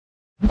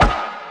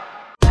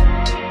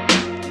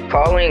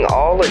Following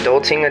all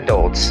adulting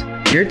adults.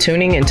 You're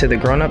tuning into the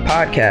Grown Up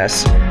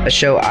Podcast, a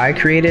show I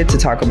created to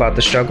talk about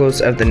the struggles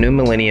of the new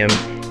millennium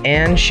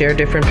and share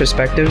different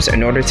perspectives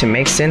in order to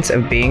make sense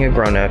of being a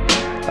grown-up.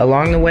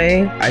 Along the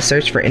way, I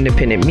search for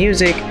independent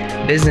music,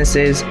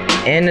 businesses,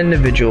 and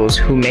individuals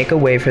who make a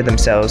way for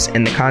themselves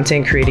in the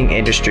content creating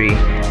industry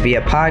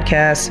via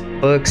podcasts,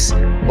 books,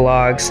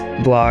 blogs,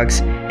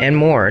 vlogs, and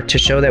more to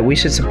show that we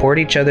should support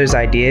each other's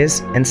ideas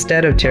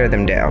instead of tear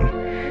them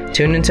down.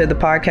 Tune into the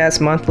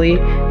podcast monthly,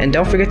 and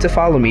don't forget to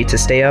follow me to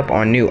stay up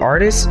on new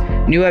artists,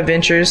 new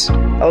adventures,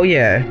 oh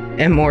yeah,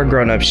 and more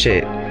grown-up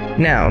shit.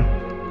 Now,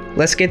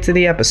 let's get to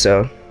the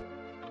episode.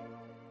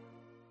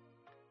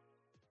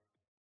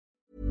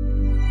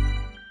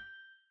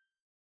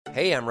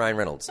 Hey, I'm Ryan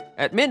Reynolds.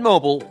 At Mint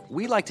Mobile,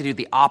 we like to do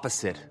the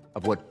opposite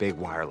of what Big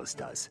Wireless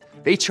does.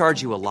 They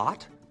charge you a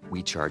lot,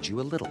 we charge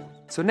you a little.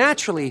 So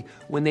naturally,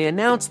 when they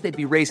announced they'd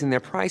be raising their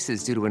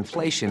prices due to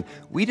inflation,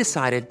 we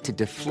decided to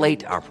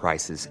deflate our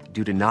prices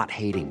due to not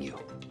hating you.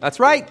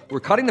 That's right. We're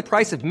cutting the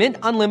price of Mint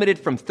Unlimited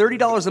from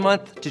 $30 a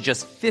month to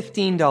just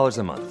 $15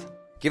 a month.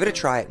 Give it a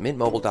try at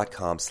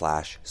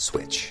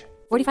mintmobile.com/switch.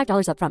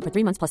 $45 up front for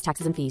 3 months plus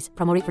taxes and fees.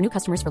 Promo rate for new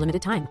customers for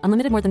limited time.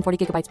 Unlimited more than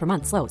 40 gigabytes per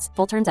month. Slows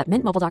full terms at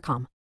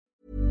mintmobile.com.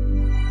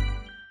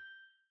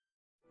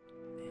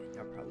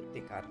 Y'all probably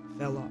think I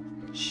fell off.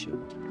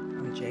 Shoot.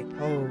 I'm J.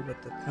 Cole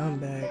with the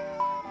comeback.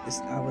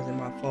 I was in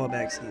my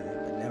fallback season,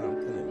 but now I'm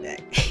coming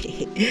back.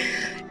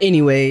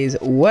 Anyways,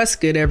 what's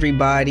good,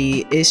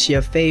 everybody? It's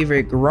your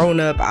favorite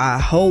grown-up, I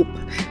hope,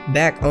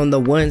 back on the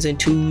ones and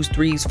twos,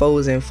 threes,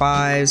 fours, and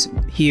fives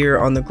here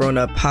on the Grown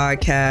Up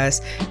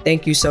Podcast.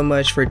 Thank you so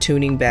much for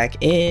tuning back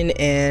in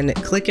and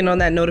clicking on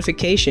that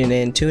notification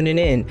and tuning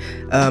in.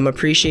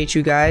 Appreciate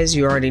you guys.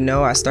 You already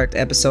know I start the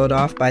episode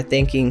off by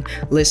thanking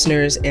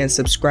listeners and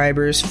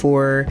subscribers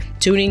for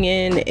tuning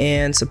in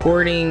and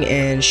supporting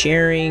and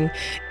sharing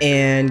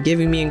and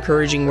giving me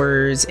encouraging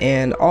words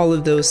and all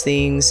of those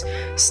things.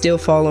 Still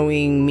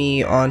following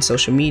me on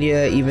social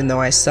media, even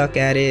though I suck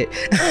at it.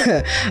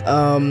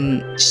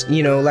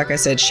 Like I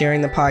said,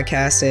 sharing the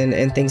podcast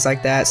and things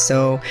like that.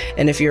 So,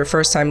 and if you're a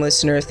first time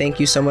listener, thank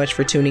you so much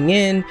for tuning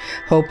in.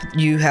 Hope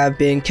you have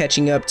been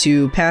catching up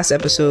to past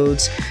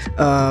episodes.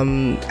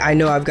 I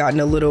know I've gotten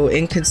a little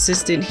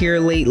inconsistent here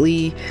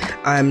lately.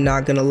 I'm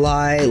not gonna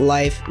lie,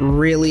 life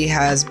really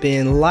has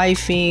been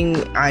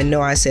lifing. I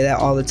know I say that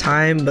all the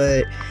time,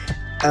 but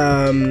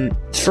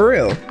for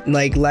real,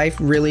 like life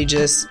really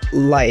just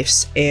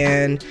lifes.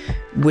 And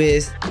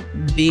with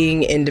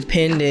being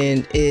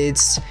independent,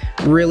 it's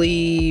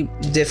really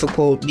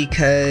difficult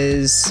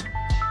because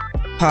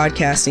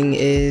podcasting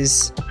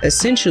is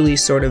essentially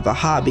sort of a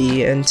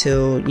hobby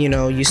until,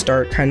 you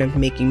start kind of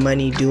making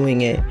money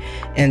doing it.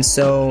 And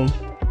so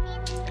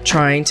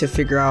trying to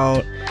figure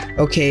out,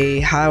 okay,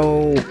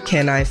 how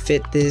can I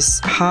fit this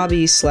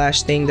hobby /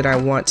 thing that I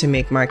want to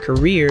make my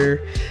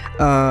career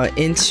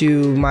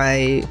into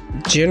my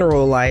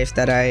general life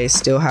that I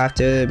still have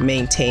to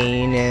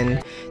maintain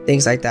and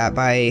things like that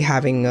by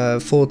having a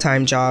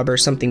full-time job or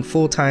something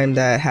full-time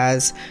that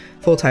has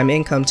full-time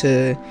income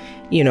to,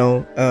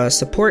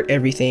 support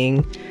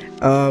everything.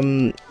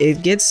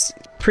 It gets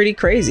pretty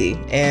crazy,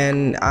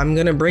 and I'm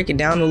gonna break it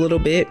down a little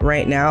bit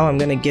right now. I'm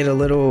gonna get a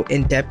little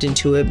in depth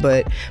into it,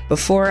 but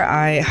before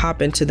I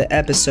hop into the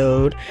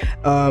episode,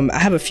 I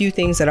have a few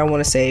things that I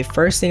want to say.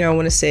 First thing I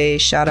want to say,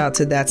 shout out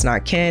to That's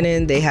Not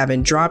Canon. They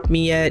haven't dropped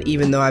me yet,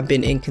 even though I've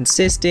been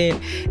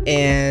inconsistent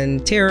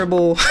and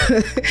terrible.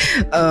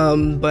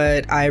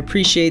 But I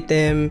appreciate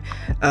them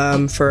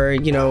for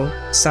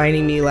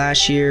signing me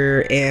last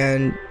year,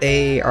 and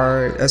they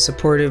are a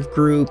supportive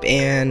group,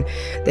 and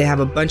they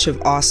have a bunch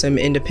of awesome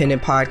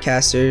independent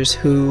podcasters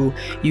who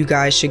you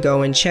guys should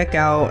go and check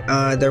out.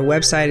 Their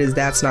website is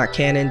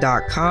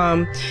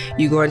that'snotcanon.com.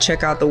 You go and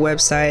check out the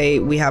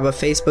website. We have a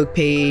Facebook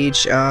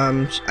page.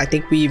 I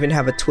think we even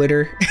have a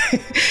Twitter.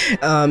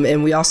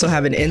 And we also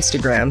have an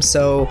Instagram.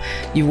 So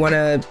you want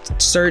to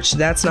search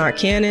That's Not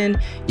Canon.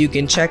 You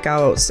can check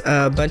out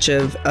a bunch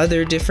of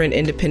other different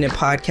independent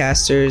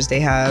podcasters.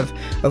 They have,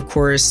 of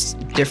course,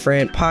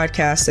 different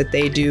podcasts that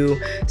they do.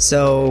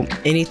 So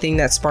anything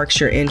that sparks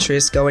your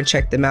interest, go and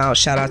check them out.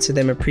 Shout out to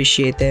them.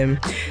 Appreciate them.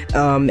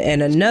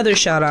 And another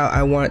shout out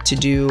I want to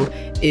do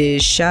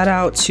is shout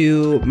out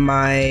to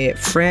my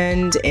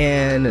friend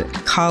and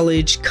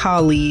college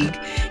colleague.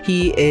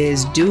 He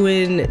is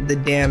doing the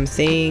damn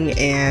thing,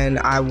 and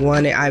I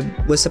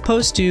was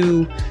supposed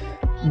to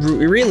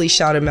really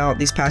shout him out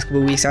these past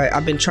couple of weeks.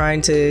 I've been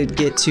trying to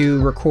get to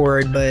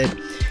record, but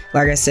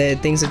like I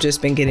said, things have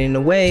just been getting in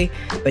the way,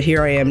 but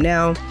here I am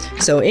now.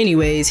 So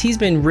anyways, he's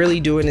been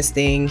really doing his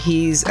thing.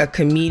 He's a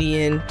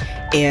comedian,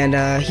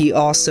 and he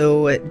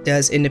also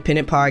does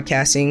independent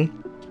podcasting.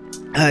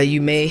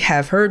 You may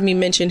have heard me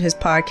mention his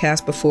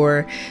podcast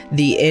before,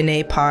 the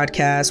NA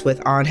Podcast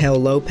with Angel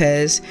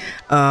Lopez.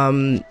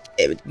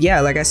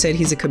 Like I said,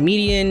 he's a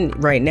comedian.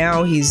 Right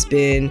now, he's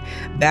been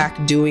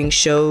back doing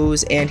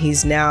shows, and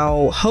he's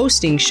now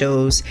hosting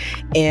shows.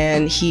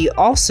 And he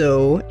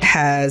also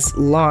has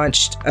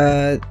launched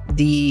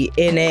the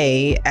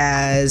NA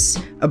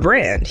as a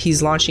brand.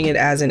 He's launching it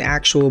as an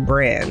actual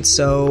brand.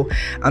 So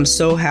I'm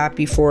so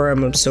happy for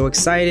him. I'm so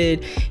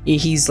excited.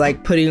 He's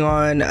like putting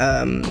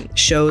on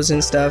shows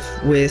and stuff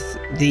with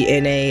the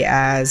NA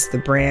as the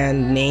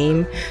brand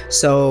name.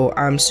 So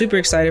I'm super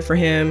excited for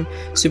him.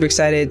 Super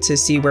excited to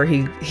see where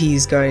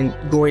he's going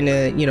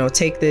to, you know,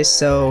 take this.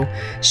 So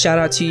shout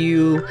out to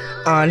you,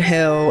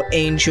 Angel,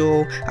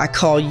 Angel. I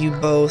call you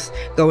both.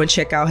 Go and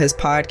check out his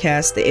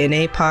podcast, the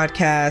NA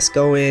podcast.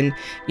 Go and,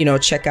 you know,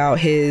 check out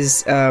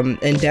his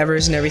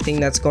endeavors and everything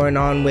that's going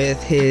on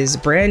with his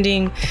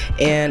branding,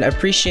 and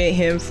appreciate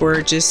him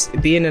for just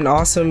being an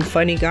awesome,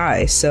 funny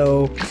guy.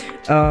 So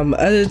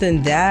other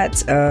than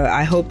that,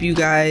 I hope you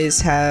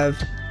guys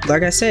have,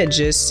 like I said,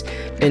 just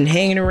been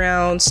hanging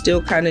around,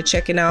 still kind of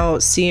checking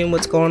out, seeing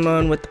what's going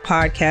on with the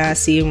podcast,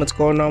 seeing what's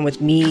going on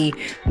with me.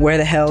 Where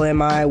the hell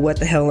am I? What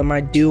the hell am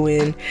I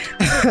doing?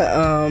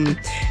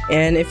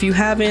 And if you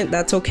haven't,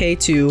 that's okay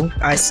too.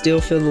 I still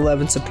feel the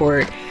love and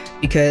support,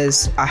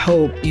 because I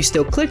hope you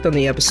still clicked on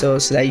the episode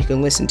so that you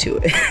can listen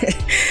to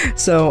it.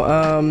 So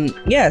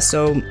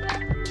so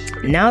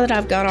now that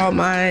I've got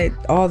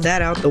all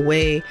that out the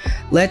way,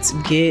 let's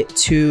get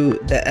to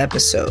the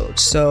episode.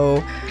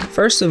 So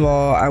first of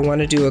all, I want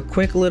to do a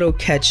quick little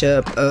catch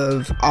up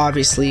of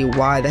obviously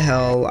why the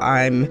hell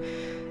I'm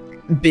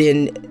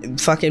been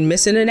fucking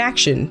missing in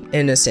action,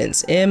 in a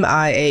sense,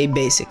 MIA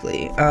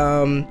basically.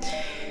 And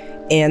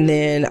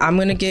then I'm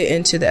gonna get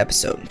into the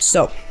episode.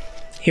 So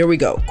here we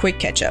go, quick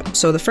catch up.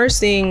 So the first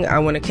thing I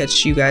want to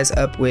catch you guys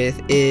up with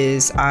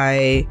is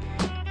I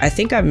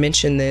think I've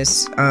mentioned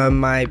this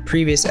my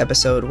previous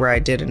episode where I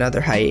did another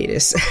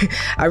hiatus.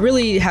 I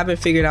really haven't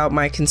figured out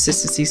my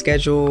consistency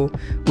schedule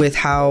with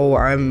how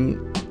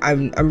I'm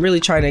really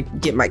trying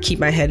to keep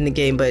my head in the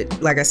game, but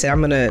like I said,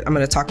 I'm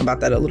gonna talk about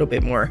that a little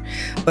bit more.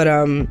 But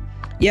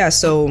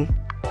so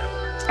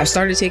I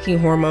started taking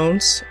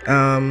hormones.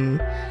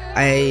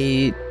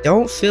 I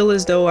don't feel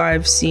as though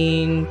I've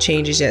seen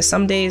changes yet.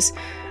 Some days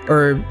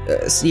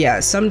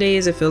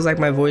it feels like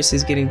my voice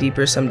is getting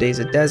deeper. Some days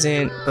it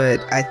doesn't.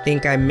 But I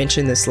think I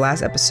mentioned this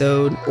last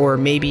episode, or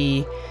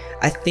maybe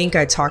I think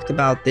I talked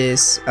about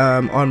this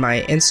on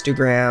my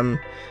Instagram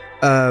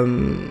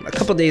a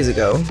couple days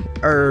ago,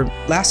 or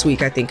last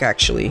week, I think,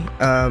 actually,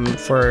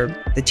 for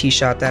the tea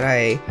shot that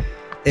I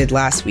did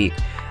last week.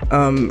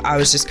 I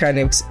was just kind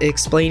of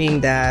explaining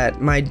that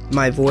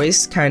my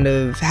voice kind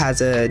of has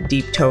a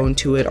deep tone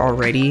to it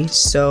already,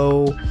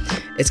 so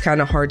it's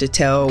kind of hard to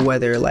tell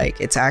whether like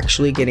it's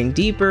actually getting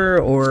deeper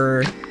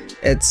or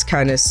it's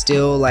kind of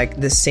still like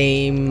the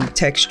same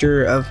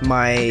texture of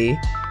my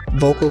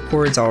vocal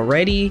cords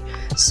already.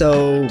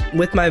 So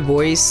with my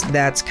voice,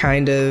 that's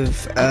kind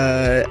of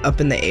up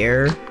in the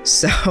air.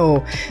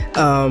 So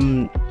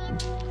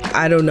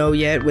I don't know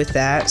yet with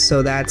that.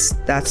 So that's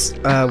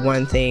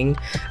one thing.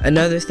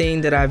 Another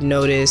thing that I've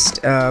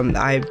noticed,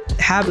 I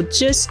have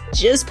just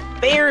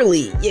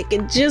barely, you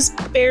can just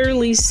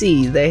barely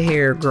see the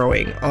hair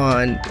growing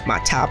on my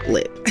top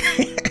lip.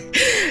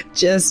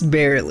 Just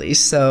barely.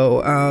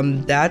 So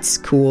that's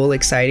cool,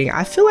 exciting.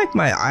 I feel like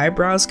my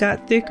eyebrows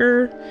got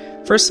thicker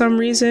for some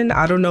reason.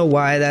 I don't know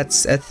why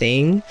that's a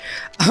thing.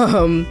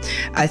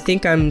 I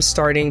think I'm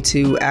starting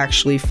to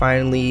actually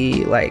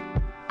finally like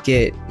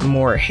get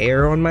more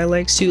hair on my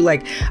legs too.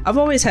 Like, I've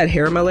always had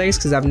hair on my legs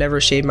because I've never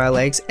shaved my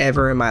legs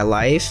ever in my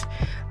life,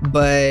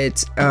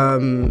 but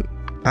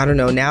I don't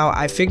know, now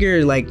I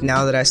figure like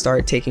now that I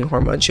started taking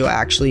hormones, you'll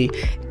actually,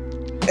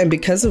 and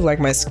because of like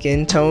my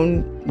skin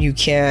tone, you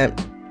can't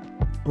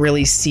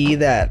really see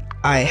that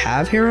I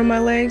have hair on my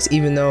legs,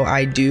 even though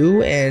I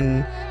do,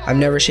 and I've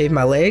never shaved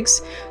my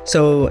legs.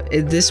 So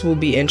this will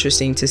be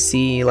interesting to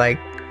see like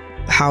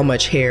how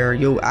much hair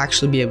you'll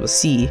actually be able to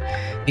see,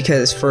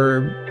 because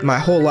for my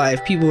whole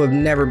life people have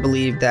never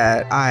believed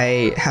that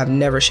I have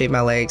never shaved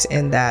my legs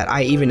and that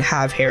I even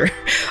have hair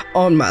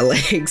on my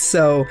legs.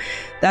 So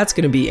that's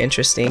going to be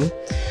interesting.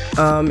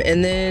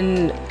 And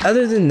then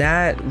other than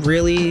that,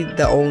 really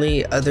the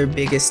only other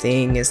biggest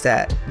thing is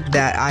that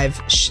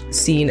I've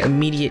seen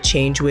immediate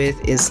change with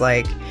is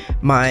like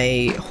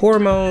my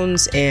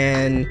hormones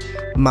and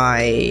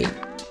my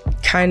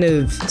kind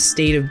of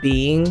state of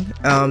being.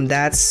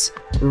 That's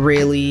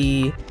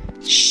really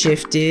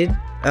shifted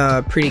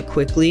pretty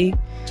quickly.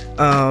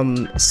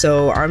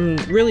 So I'm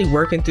really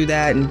working through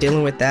that and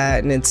dealing with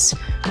that, and it's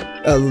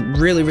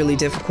really, really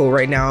difficult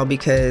right now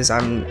because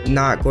I'm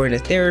not going to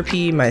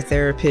therapy. My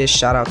therapist,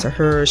 shout out to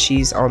her,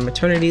 she's on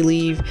maternity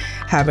leave,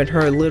 having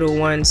her little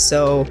one,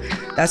 so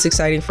that's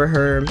exciting for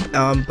her.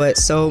 But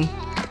so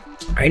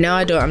right now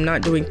I'm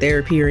not doing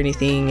therapy or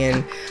anything,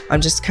 and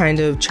I'm just kind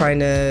of trying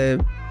to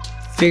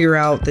figure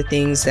out the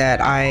things that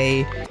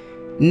I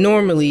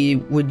normally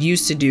would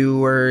used to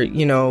do, or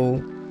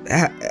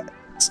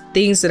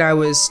things that I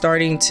was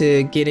starting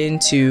to get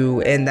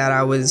into, and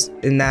that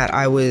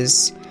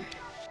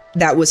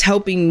was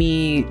helping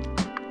me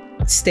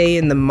stay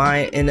in the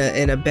mind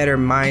in a better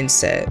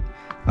mindset,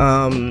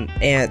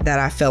 and that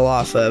I fell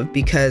off of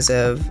because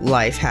of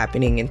life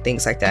happening and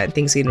things like that, and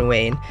things getting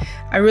away. And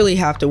I really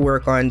have to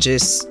work on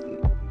just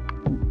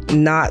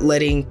not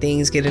letting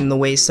things get in the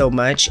way so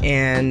much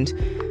and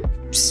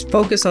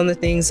focus on the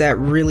things that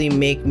really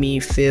make me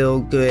feel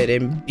good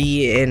and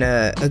be in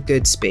a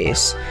good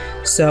space.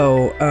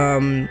 So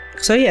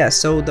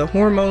the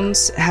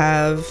hormones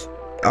have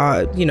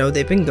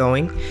they've been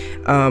going.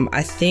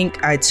 I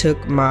think I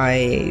took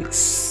my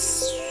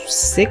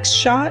 6th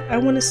shot, I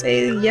want to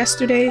say,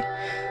 yesterday.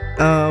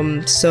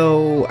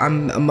 So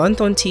I'm a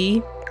month on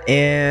T,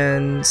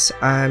 and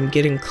I'm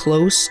getting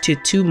close to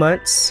 2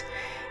 months.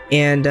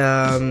 And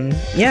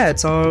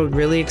it's all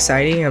really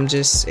exciting. I'm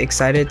just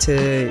excited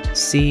to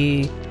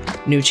see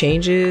new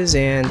changes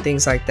and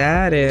things like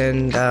that.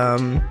 And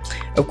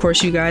of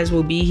course, you guys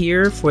will be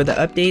here for the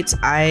updates.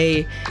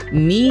 I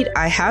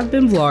have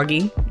been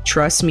vlogging.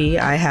 Trust me,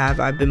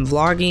 I've been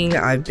vlogging.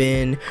 I've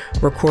been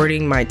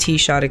recording my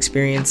T-shot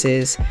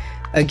experiences.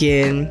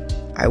 Again,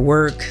 I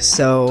work,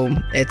 so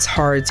it's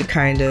hard to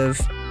kind of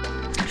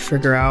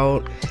figure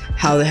out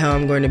how the hell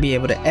I'm going to be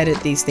able to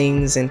edit these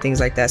things and things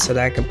like that so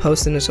that I can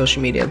post them to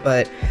social media.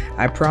 But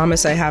I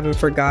promise I haven't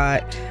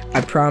forgot.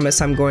 I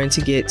promise I'm going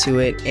to get to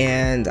it,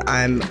 and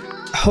I'm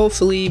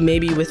hopefully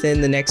maybe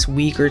within the next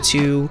week or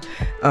two,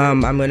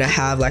 I'm going to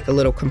have like a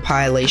little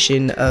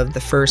compilation of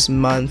the first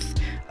month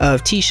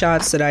of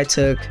T-shots that I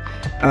took,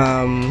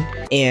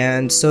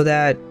 and so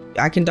that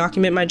I can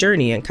document my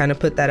journey and kind of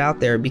put that out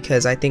there,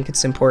 because I think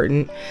it's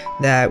important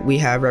that we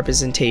have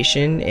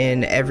representation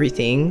in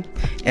everything.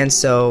 And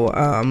so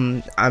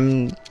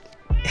I'm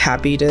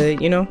happy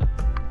to,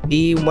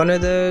 be one of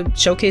the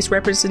showcase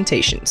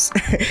representations.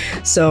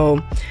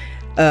 So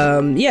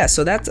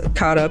so that's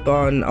caught up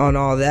on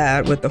all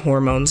that with the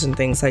hormones and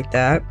things like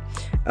that.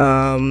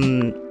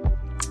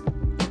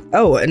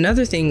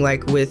 Another thing,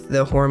 like with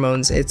the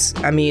hormones,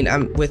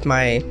 I'm with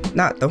my,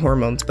 not the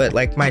hormones, but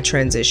like my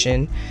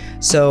transition.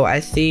 So I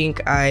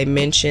think I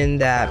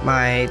mentioned that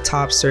my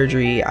top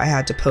surgery, I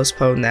had to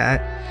postpone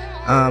that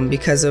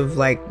because of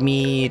like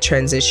me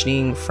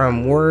transitioning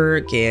from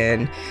work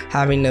and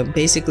having to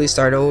basically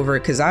start over,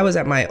 because I was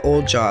at my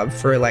old job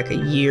for like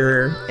 1.5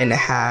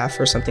 years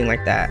or something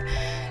like that.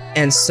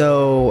 And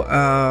so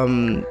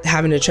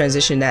having to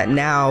transition that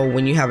now,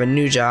 when you have a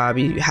new job,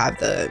 you have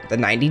the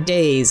 90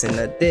 days and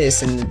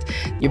this, and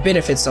your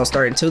benefits don't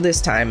start until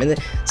this time. And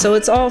so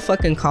it's all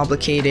fucking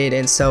complicated.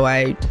 And so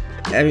I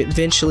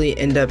eventually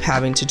end up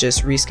having to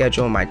just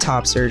reschedule my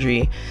top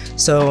surgery.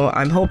 So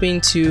I'm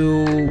hoping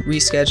to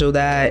reschedule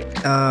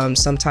that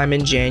sometime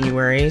in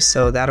January.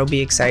 So that'll be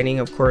exciting.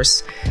 Of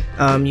course,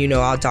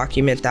 I'll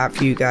document that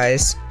for you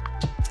guys.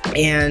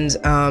 And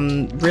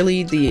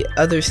really the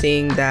other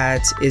thing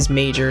that is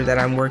major that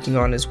I'm working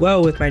on as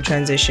well with my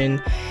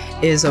transition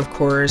is, of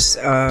course,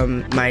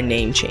 my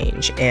name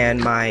change and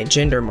my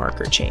gender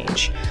marker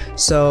change.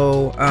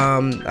 So,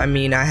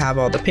 I have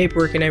all the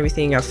paperwork and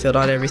everything. I've filled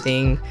out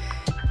everything,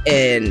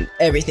 and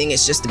everything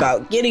is just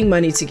about getting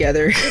money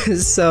together.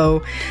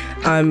 So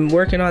I'm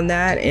working on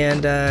that,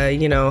 and,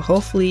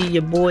 hopefully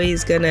your boy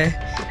is gonna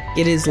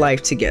get his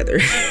life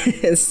together.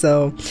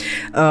 So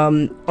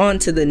on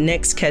to the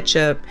next catch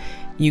up.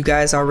 You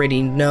guys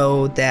already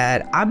know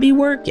that I be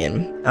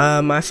working.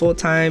 My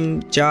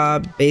full-time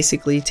job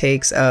basically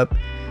takes up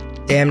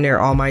damn near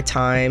all my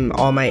time,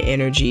 all my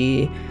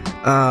energy,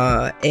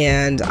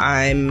 and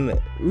I'm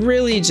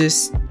really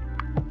just,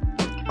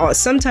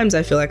 sometimes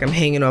I feel like I'm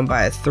hanging on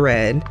by a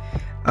thread,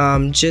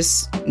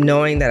 just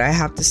knowing that I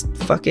have to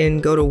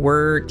fucking go to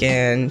work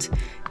and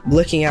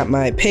looking at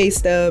my pay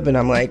stub, and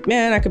I'm like,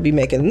 man, I could be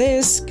making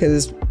this,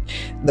 because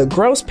the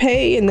gross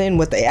pay and then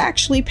what they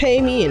actually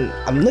pay me, and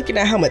I'm looking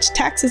at how much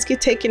taxes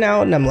get taken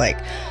out, and I'm like,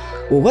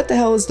 well, what the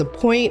hell is the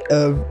point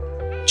of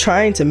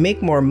trying to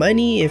make more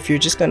money if you're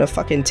just gonna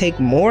fucking take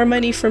more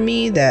money from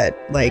me? That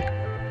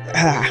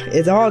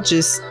it's all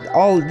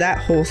that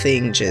whole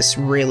thing just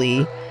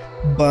really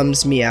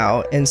bums me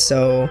out. And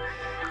so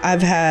I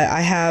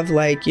have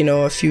like,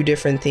 a few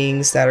different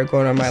things that are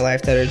going on in my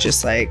life that are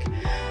just like,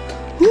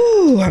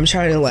 I'm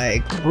trying to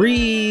like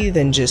breathe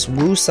and just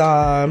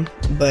woosah.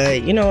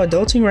 But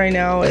adulting right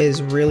now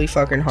is really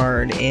fucking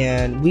hard,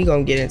 and we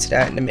gonna get into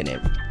that in a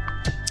minute.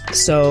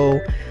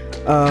 So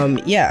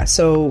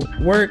so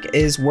work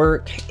is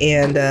work,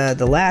 and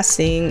the last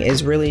thing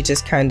is really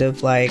just kind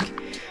of like,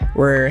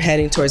 we're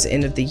heading towards the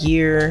end of the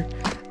year.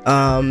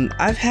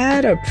 I've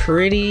had a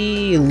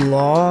pretty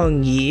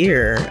long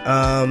year.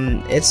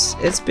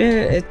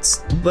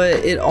 But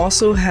it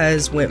also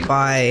has went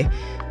by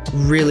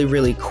really,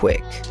 really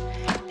quick.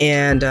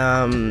 And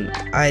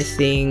I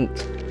think,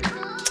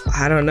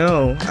 I don't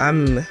know,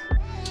 I'm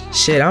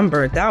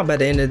burnt out by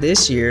the end of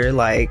this year.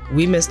 Like,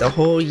 we missed a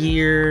whole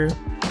year,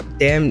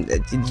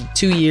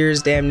 2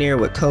 years damn near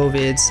with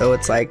COVID. So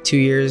it's like 2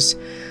 years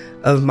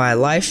of my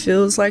life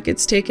feels like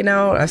it's taken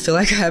out. I feel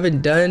like I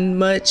haven't done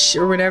much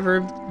or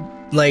whatever,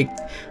 like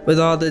with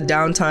all the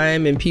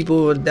downtime, and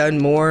people have done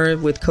more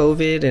with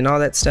COVID and all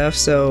that stuff.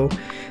 So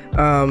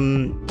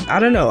I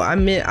don't know.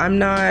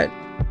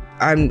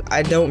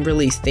 I don't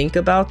really think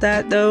about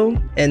that though,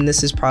 and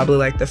this is probably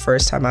like the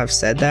first time I've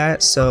said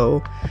that,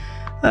 so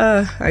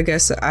I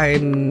guess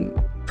I'm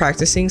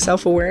practicing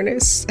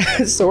self-awareness,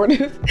 sort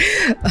of.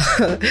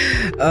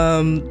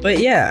 But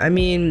yeah, I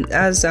mean,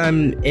 as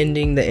I'm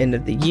ending the end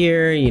of the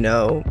year, you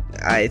know,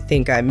 I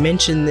think I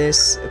mentioned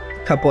this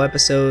a couple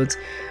episodes,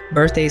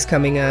 birthday's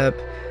coming up,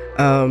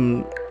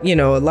 you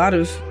know, a lot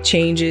of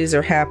changes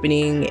are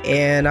happening,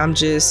 and I'm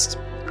just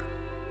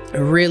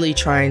really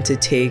trying to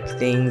take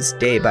things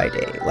day by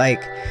day.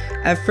 Like,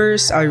 at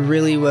first I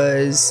really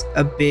was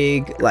a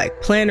big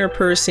like planner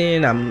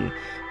person. I'm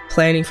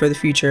planning for the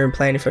future and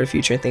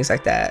things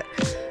like that.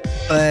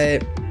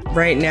 But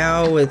right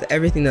now, with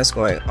everything that's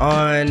going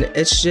on,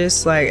 it's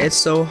just like, it's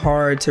so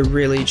hard to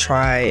really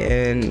try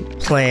and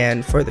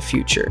plan for the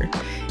future.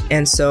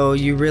 And so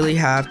you really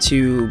have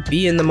to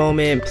be in the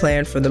moment,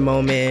 plan for the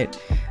moment,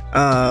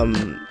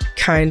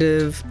 kind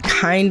of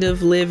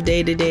live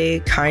day to day,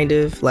 kind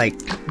of like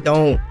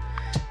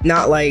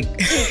not like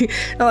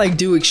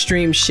do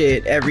extreme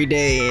shit every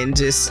day and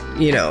just,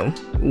 you know,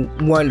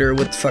 wonder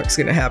what the fuck's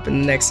gonna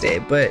happen the next day,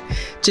 but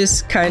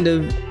just kind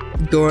of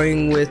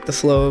going with the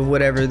flow of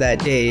whatever that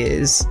day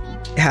is,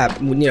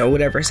 you know,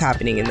 whatever's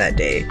happening in that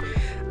day.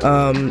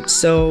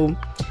 So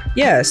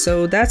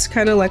that's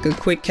kind of like a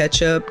quick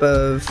catch up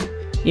of,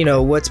 you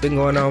know, what's been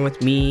going on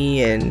with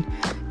me and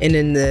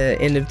in the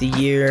end of the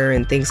year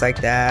and things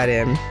like that.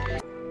 And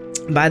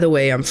by the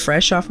way, I'm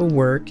fresh off of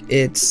work.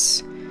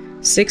 It's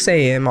 6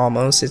 a.m.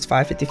 almost. It's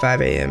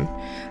 5:55 a.m.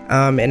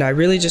 And I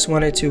really just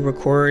wanted to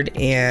record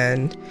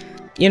and,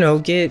 you know,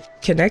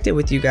 get connected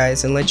with you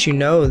guys and let you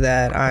know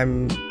that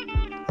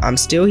I'm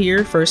still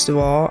here. First of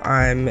all,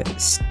 I'm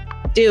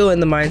still in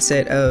the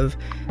mindset of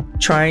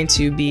trying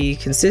to be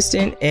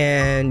consistent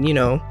and, you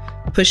know,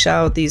 push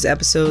out these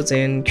episodes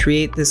and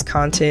create this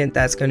content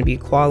that's going to be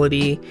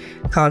quality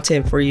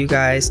content for you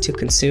guys to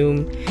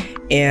consume.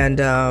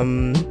 And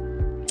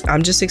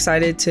I'm just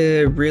excited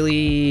to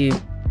really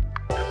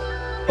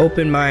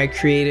open my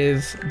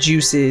creative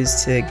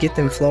juices, to get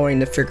them flowing,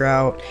 to figure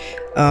out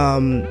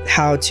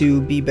how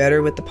to be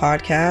better with the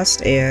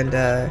podcast. And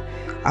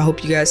I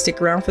hope you guys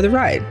stick around for the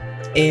ride.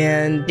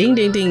 And ding,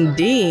 ding, ding,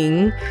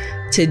 ding.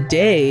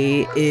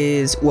 Today,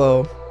 this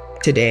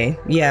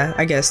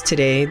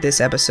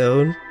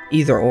episode,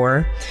 either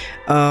or,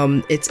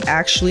 it's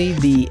actually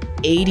the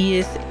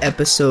 80th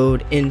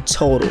episode in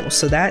total.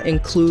 So that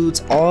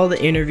includes all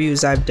the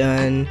interviews I've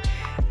done,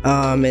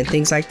 and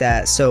things like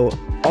that. So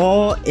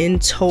all in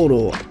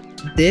total,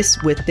 this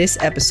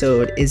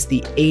episode is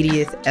the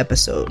 80th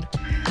episode.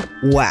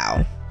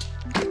 Wow.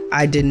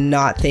 I did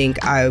not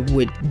think I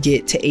would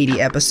get to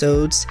 80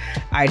 episodes.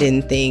 I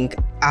didn't think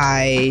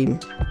I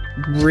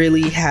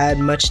really had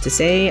much to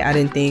say. I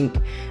didn't think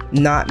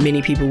not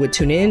many people would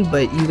tune in,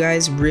 but you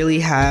guys really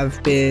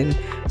have been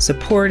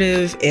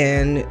supportive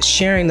and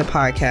sharing the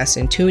podcast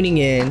and tuning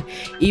in,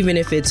 even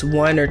if it's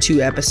 1 or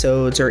 2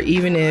 episodes, or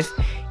even if,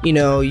 you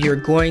know, you're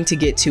going to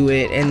get to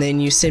it and then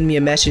you send me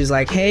a message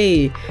like,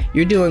 hey,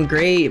 you're doing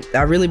great.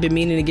 I've really been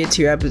meaning to get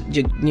to your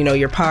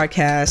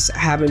podcast. I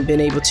haven't been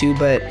able to,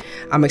 but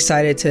I'm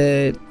excited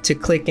to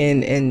click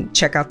in and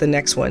check out the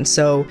next one.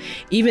 So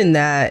even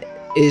that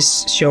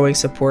is showing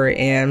support.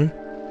 And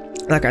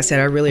like I said,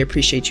 I really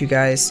appreciate you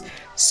guys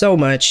so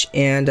much.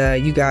 And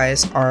you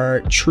guys are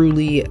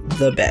truly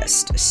the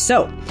best.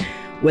 So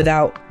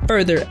without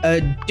further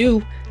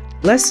ado,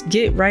 let's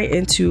get right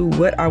into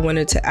what I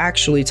wanted to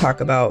actually talk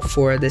about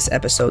for this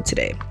episode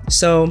today.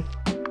 So,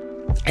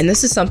 and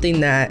this is something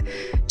that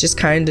just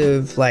kind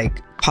of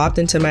like popped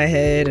into my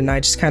head, and I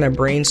just kind of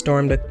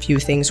brainstormed a few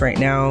things right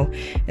now.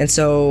 And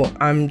so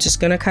I'm just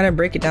going to kind of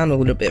break it down a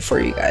little bit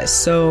for you guys.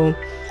 So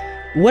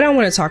what I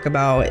want to talk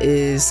about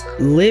is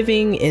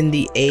living in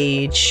the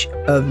age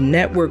of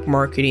network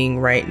marketing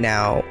right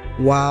now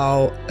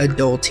while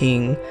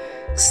adulting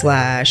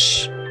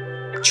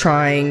 /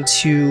 trying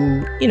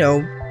to, you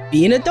know,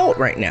 be an adult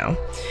right now.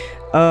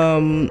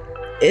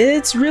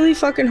 It's really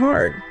fucking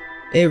hard.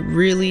 It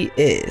really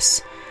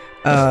is.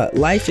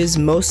 Life is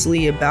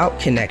mostly about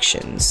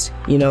connections.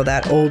 You know,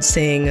 that old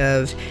saying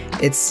of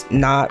it's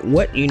not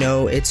what you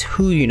know, it's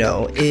who you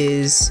know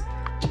is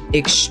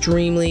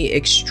extremely,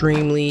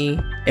 extremely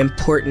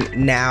important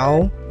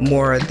now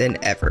more than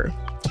ever.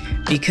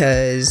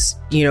 Because,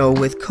 you know,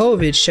 with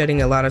COVID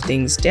shutting a lot of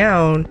things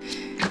down,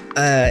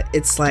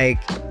 it's like,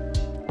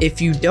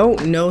 if you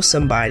don't know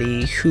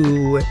somebody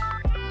who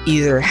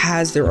either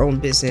has their own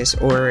business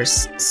or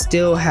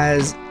still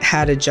has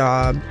had a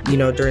job, you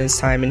know, during this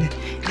time and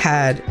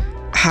had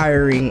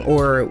hiring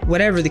or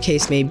whatever the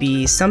case may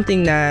be,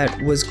 something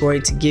that was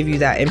going to give you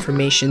that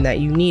information that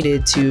you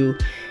needed to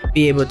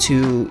be able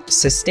to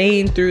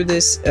sustain through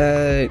this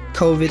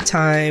COVID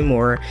time,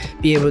 or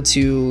be able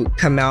to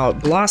come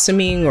out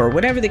blossoming, or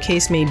whatever the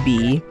case may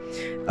be,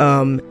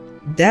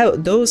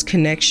 those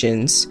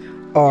connections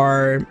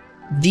are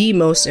the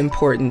most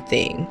important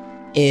thing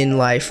in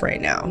life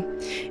right now.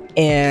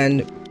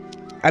 And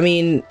I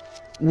mean,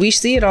 we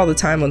see it all the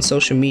time on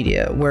social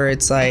media where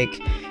it's like,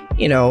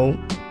 you know,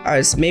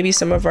 maybe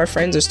some of our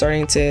friends are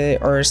starting to,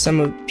 or some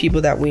of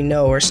people that we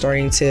know are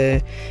starting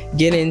to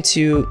get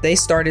into, they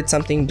started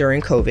something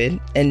during COVID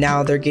and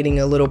now they're getting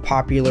a little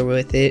popular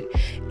with it.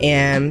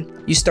 And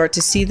you start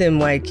to see them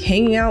like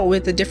hanging out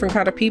with a different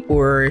crowd of people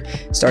or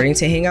starting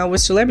to hang out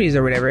with celebrities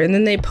or whatever. And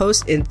then they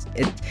post it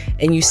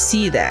and you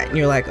see that and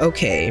you're like,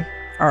 okay,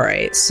 all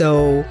right.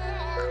 So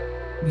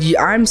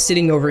I'm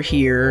sitting over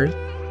here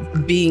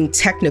being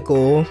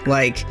technical,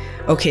 like,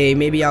 okay,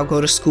 maybe I'll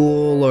go to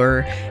school,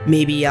 or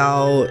maybe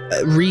I'll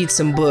read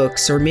some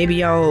books, or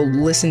maybe I'll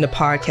listen to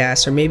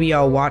podcasts, or maybe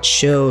I'll watch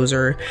shows,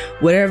 or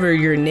whatever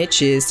your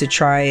niche is to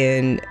try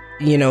and,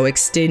 you know,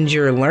 extend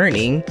your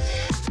learning.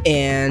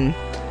 And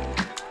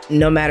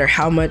no matter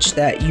how much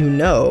that you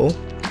know,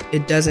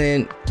 it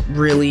doesn't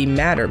really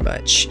matter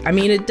much. I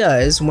mean, it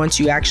does once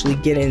you actually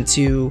get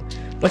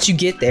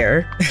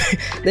there,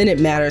 then it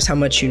matters how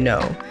much you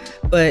know.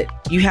 But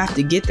you have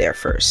to get there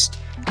first.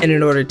 And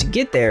in order to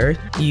get there,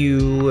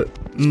 you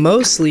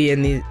mostly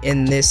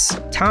in this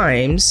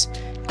times,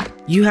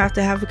 you have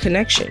to have a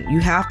connection.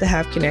 You have to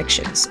have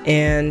connections.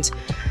 And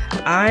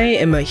I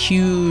am a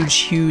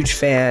huge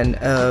fan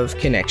of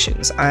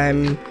connections.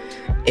 I'm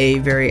a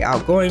very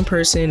outgoing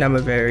person. I'm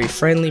a very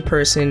friendly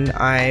person.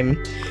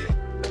 I'm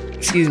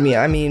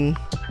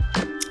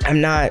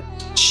not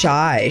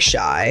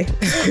shy.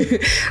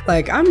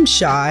 Like, I'm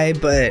shy,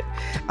 but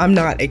I'm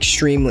not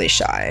extremely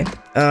shy.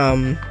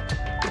 And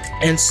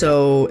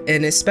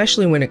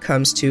especially when it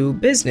comes to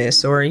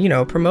business or, you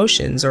know,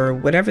 promotions or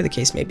whatever the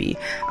case may be,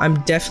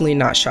 I'm definitely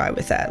not shy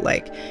with that.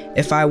 Like,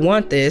 if I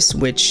want this,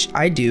 which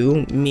I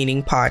do,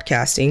 meaning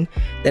podcasting,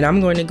 then I'm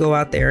going to go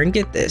out there and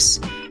get this.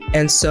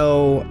 And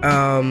so,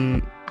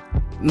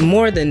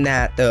 more than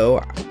that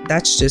though,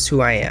 that's just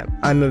who I am.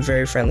 I'm a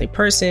very friendly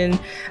person.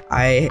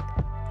 I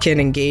can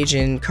engage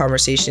in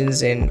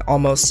conversations in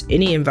almost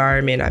any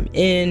environment I'm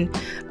in.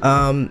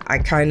 I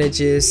kind of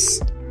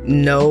just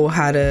know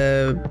how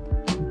to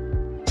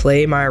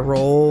play my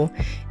role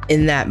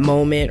in that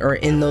moment or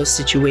in those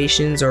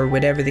situations or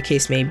whatever the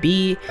case may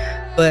be.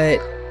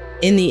 But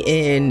in the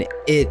end,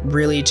 it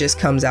really just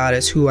comes out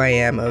as who I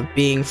am, of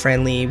being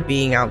friendly,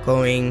 being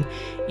outgoing,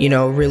 you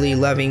know, really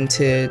loving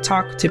to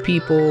talk to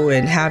people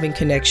and having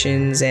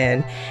connections.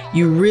 And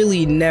you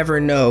really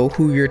never know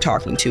who you're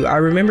talking to. I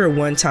remember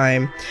one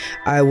time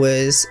I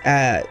was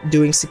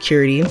doing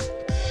security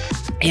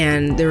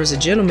and there was a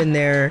gentleman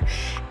there,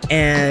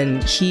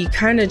 and he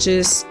kind of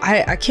just,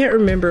 I can't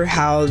remember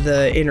how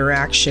the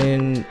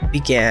interaction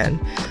began,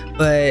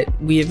 but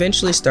we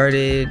eventually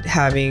started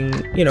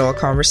having, you know, a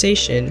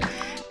conversation.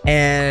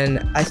 And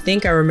I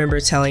think I remember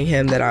telling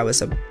him that I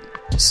was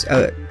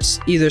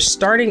either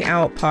starting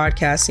out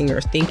podcasting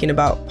or thinking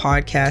about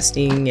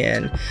podcasting,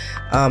 and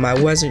I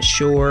wasn't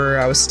sure.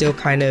 I was still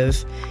kind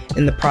of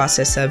in the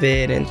process of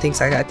it and things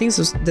like that. I think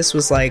this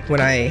was like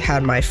when I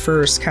had my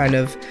first kind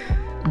of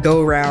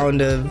go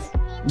round of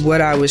what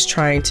I was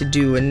trying to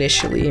do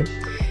initially.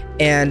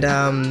 And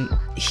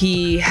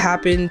he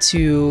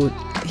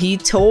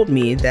told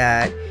me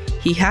that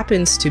he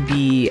happens to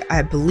be,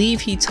 I believe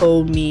he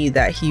told me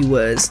that he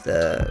was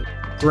the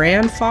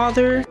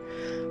grandfather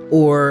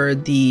or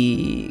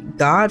the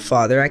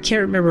godfather. I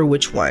can't remember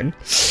which one.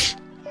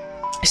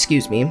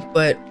 Excuse me.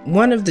 But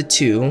one of the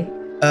two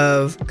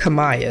of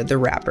Kamaya the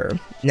rapper.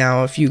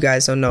 Now, if you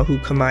guys don't know who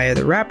Kamaya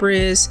the rapper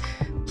is,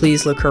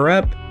 please look her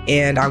up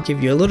and I'll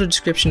give you a little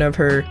description of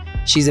her.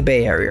 She's a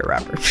Bay Area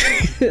rapper.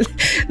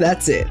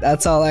 That's it.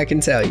 That's all I can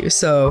tell you.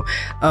 So,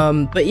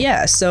 but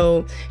yeah,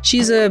 so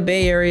she's a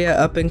Bay Area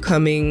up and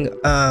coming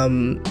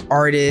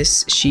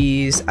artist.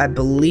 I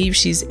believe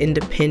she's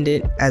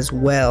independent as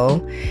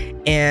well.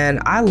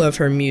 And I love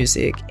her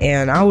music.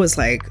 And I was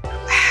like,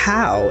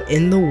 how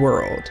in the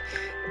world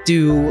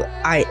do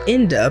I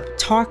end up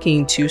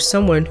talking to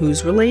someone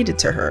who's related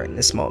to her in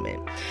this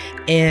moment?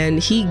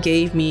 And he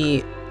gave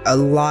me a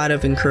lot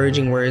of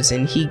encouraging words,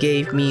 and he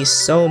gave me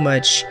so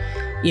much,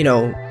 you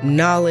know,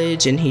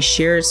 knowledge, and he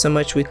shared so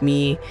much with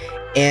me.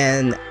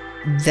 And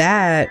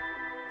that,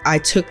 I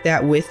took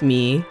that with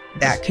me,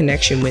 that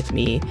connection with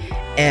me,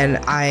 and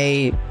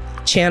I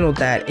channeled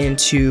that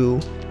into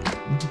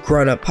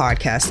Grown Up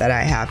Podcast that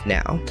I have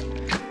now.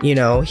 You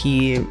know,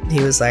 he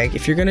was like,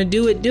 if you're gonna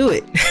do it,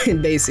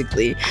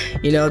 basically.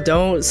 You know,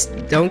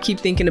 don't keep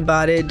thinking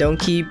about it. Don't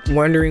keep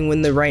wondering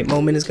when the right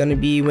moment is going to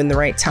be, when the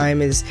right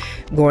time is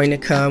going to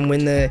come,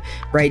 when the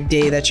right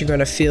day that you're going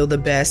to feel the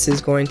best is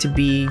going to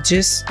be.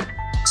 Just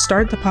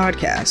start the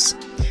podcast.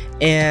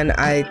 And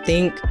I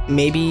think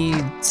maybe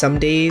some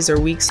days or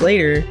weeks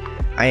later,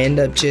 I end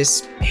up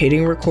just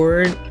hitting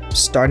record,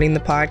 starting the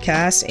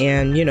podcast,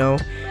 and, you know,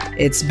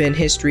 it's been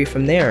history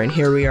from there. And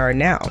here we are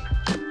now.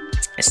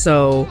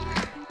 So,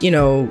 you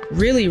know,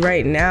 really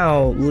right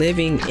now,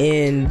 living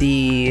in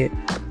the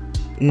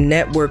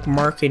network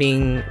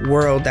marketing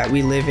world that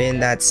we live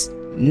in, that's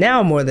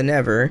now more than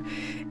ever,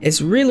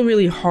 it's really,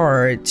 really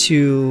hard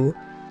to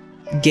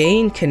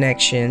gain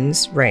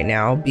connections right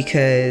now,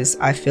 because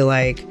I feel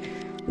like,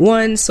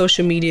 one,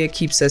 social media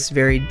keeps us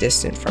very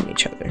distant from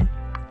each other.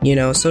 You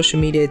know, social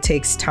media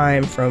takes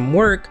time from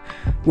work.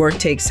 Work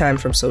takes time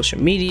from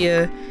social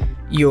media.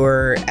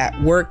 You're at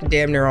work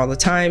damn near all the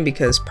time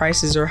because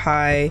prices are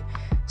high.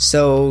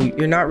 So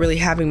you're not really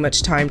having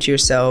much time to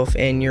yourself,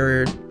 and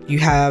you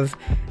have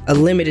a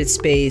limited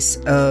space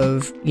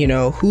of, you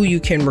know, who you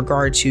can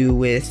regard to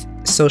with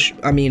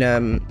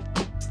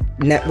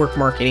network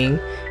marketing,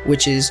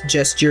 which is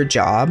just your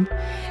job.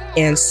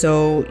 And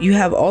so you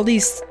have all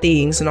these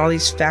things and all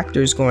these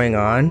factors going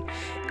on,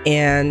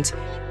 and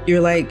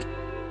you're like,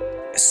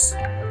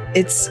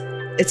 it's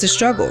a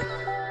struggle.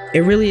 It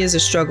really is a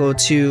struggle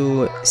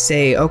to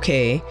say,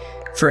 okay,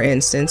 for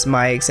instance,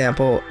 my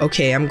example,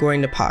 okay, I'm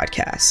going to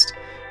podcast,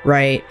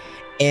 right?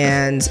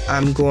 And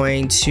I'm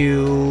going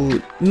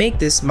to make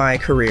this my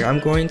career. I'm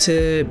going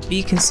to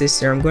be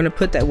consistent. I'm going to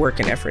put that work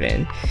and effort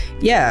in.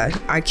 Yeah,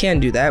 I can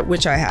do that,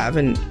 which I have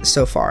and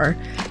so far,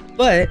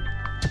 but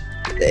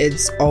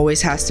it's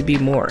always has to be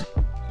more,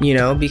 you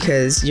know,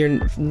 because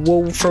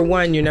for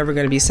one, you're never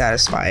going to be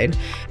satisfied.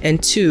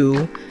 And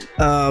two,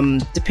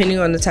 depending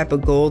on the type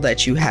of goal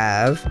that you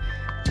have,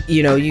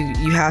 you know,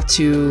 you have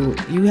to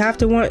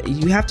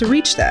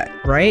reach that,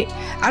 right?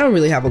 I don't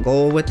really have a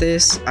goal with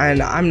this,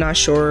 and I'm not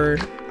sure.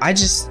 I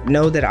just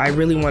know that I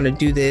really want to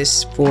do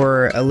this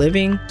for a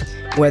living,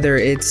 whether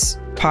it's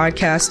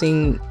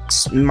podcasting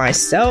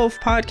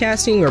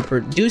or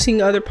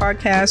producing other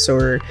podcasts,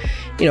 or,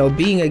 you know,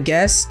 being a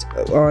guest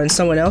on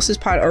someone else's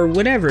pod or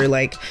whatever.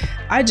 Like,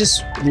 I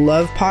just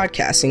love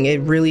podcasting. It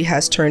really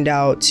has turned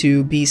out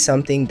to be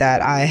something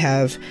that I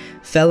have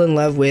fell in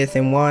love with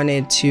and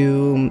wanted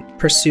to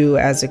pursue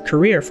as a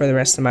career for the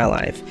rest of my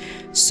life.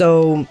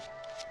 So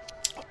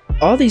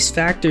all these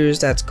factors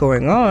that's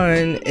going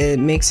on, it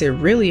makes it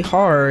really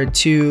hard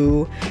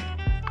to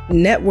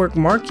network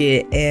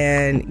market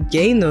and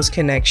gain those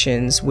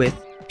connections with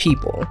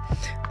people.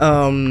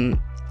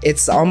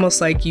 It's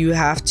almost like you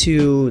have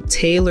to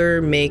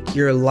make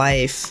your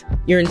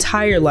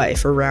entire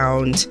life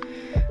around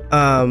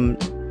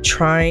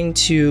trying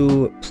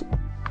to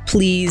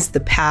please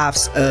the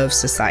paths of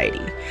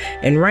society.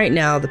 And right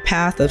now, the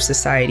path of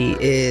society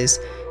is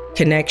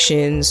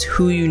connections,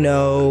 who you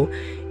know,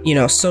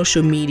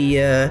 social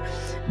media,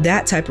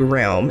 that type of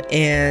realm.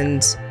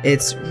 And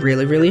it's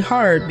really, really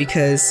hard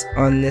because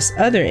on this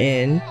other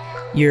end,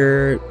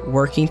 you're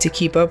working to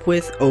keep up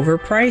with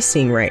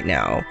overpricing right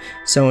now.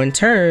 So in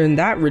turn,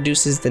 that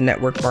reduces the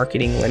network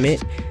marketing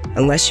limit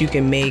unless you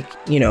can make,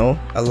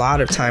 a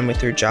lot of time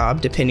with your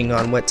job, depending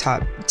on what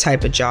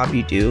type of job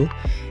you do.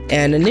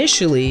 And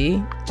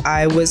initially,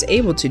 I was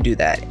able to do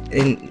that.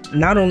 And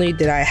not only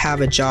did I have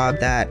a job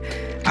that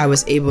I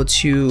was able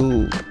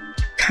to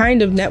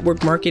kind of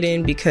network market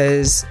in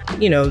because,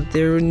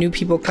 there were new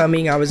people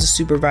coming. I was a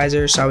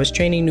supervisor, so I was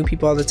training new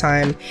people all the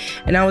time.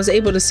 And I was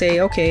able to say,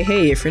 okay,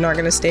 hey, if you're not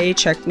going to stay,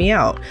 check me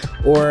out.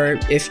 Or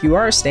if you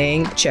are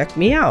staying, check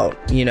me out,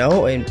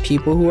 and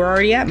people who are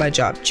already at my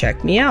job,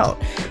 check me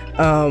out.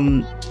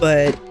 And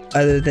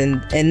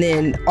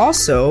then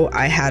also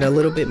I had a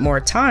little bit more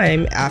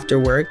time after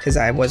work because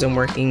I was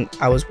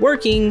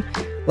working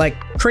like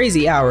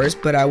crazy hours,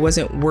 but I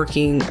wasn't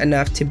working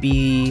enough to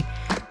be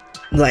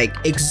like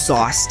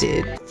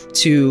exhausted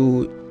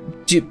to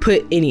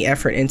put any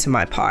effort into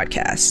my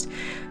podcast,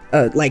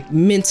 like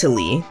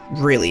mentally,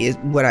 really is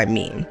what I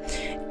mean.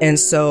 And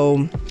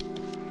so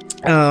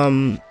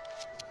I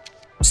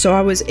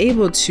was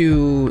able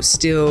to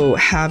still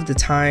have the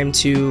time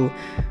to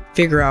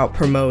figure out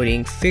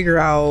promoting,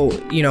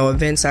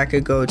 events I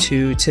could go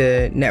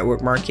to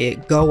network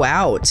market, go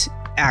out,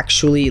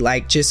 actually,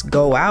 like just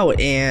go out,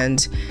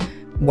 and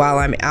while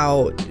I'm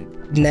out,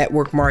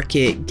 network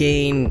market,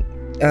 gain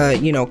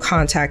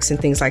contacts and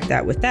things like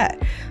that with that.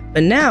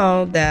 But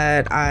now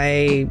that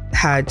I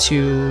had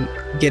to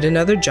get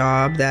another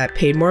job that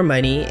paid more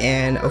money,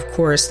 and of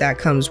course that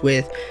comes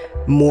with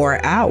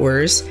more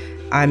hours,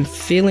 I'm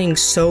feeling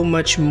so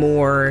much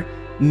more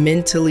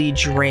mentally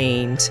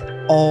drained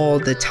all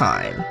the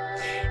time.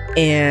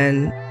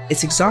 And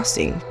it's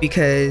exhausting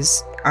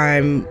because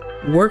I'm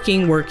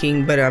working,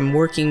 but I'm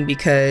working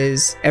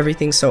because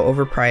everything's so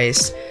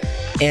overpriced.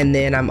 And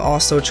then I'm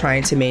also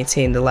trying to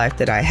maintain the life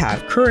that I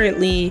have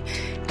currently.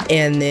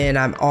 And then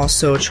I'm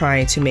also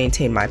trying to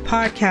maintain my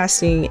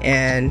podcasting.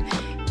 And,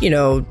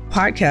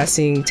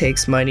 podcasting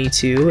takes money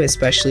too,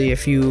 especially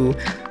if you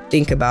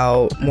think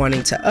about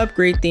wanting to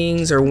upgrade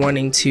things or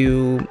wanting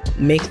to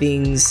make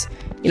things,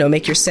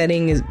 make your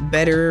setting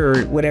better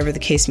or whatever the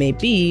case may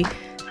be.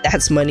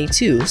 That's money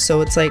too.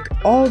 So it's like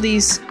all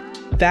these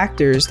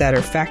factors that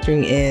are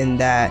factoring in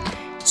that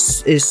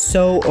is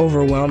so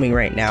overwhelming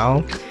right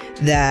now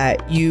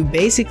that you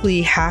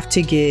basically have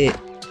to get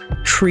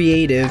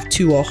creative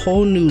to a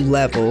whole new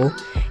level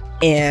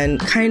and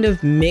kind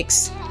of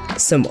mix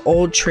some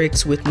old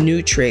tricks with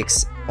new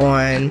tricks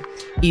on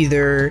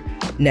either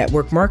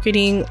network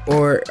marketing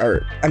or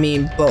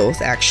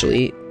both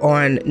actually,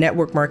 on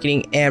network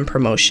marketing and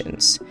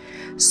promotions.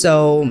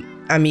 So,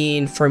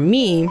 for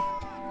me,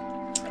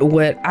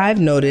 what I've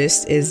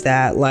noticed is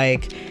that,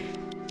 like,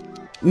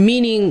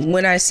 meaning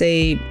when I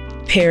say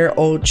pair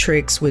old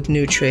tricks with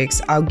new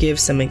tricks, I'll give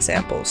some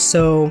examples.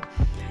 So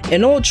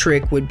an old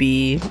trick would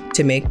be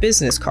to make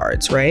business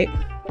cards, right?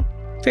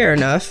 Fair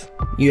enough.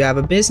 You have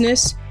a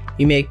business,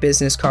 you make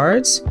business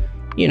cards,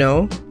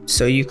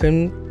 so you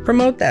can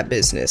promote that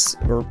business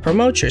or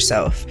promote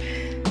yourself.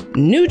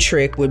 New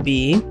trick would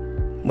be,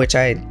 which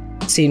I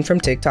seen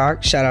from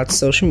TikTok, shout out to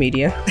social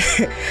media.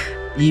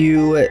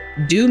 You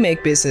do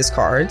make business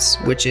cards,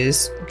 which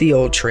is the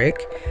old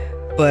trick,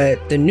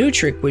 but the new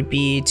trick would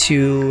be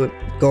to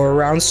go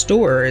around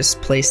stores,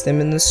 place them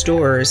in the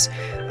stores,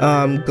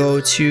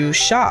 go to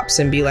shops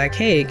and be like,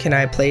 hey, can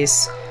I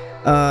place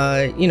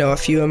a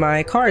few of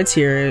my cards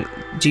here?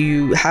 Do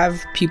you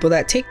have people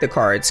that take the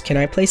cards? Can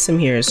I place them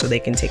here so they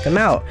can take them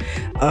out?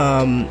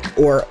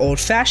 Or old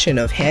fashioned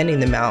of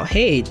handing them out.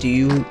 Hey, do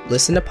you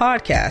listen to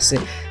podcasts?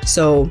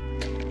 So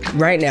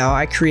right now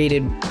I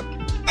created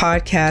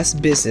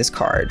podcast business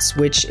cards,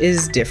 which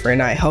is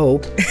different, I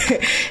hope.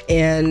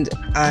 And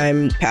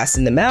I'm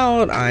passing them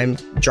out. I'm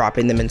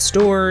dropping them in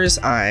stores.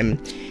 I'm,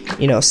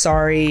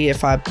 sorry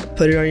if I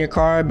put it on your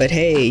card, but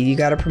hey, you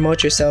got to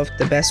promote yourself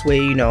the best way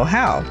you know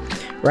how,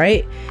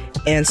 right?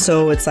 And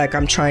so it's like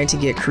I'm trying to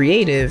get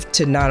creative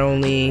to not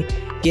only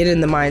get in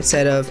the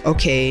mindset of,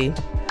 okay,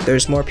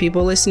 there's more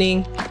people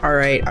listening. All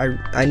right,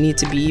 I need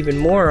to be even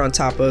more on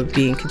top of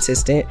being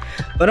consistent,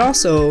 but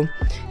also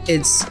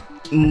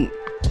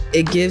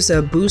it gives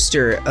a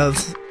booster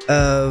of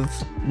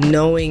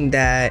knowing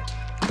that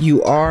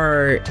you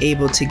are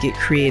able to get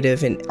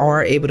creative and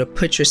are able to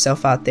put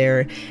yourself out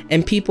there,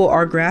 and people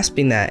are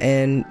grasping that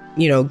and,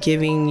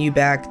 giving you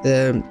back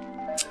the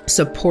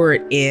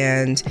support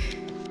and,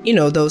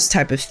 those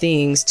type of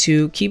things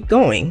to keep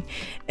going.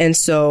 And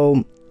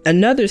so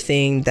another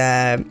thing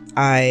that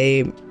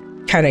I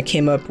kind of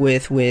came up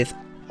with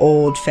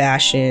old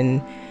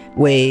fashioned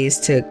ways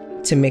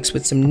to mix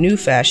with some new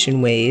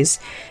fashion ways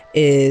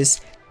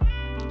is,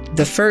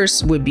 the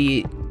first would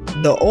be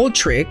the old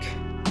trick.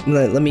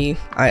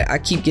 I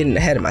keep getting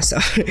ahead of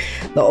myself.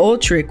 The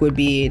old trick would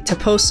be to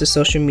post to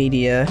social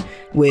media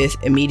with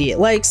immediate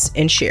likes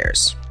and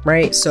shares,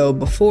 right? So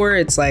before,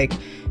 it's like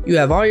you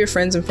have all your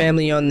friends and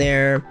family on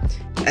there.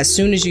 As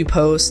soon as you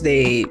post,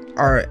 they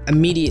are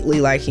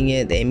immediately liking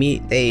it.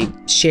 They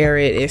share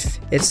it if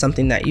it's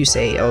something that you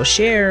say, oh,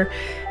 share,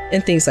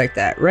 and things like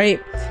that,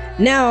 right?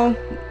 Now,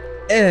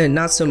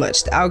 not so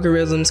much. The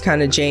algorithm's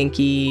kind of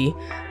janky.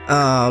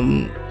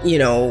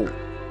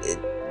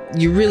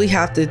 You really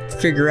have to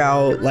figure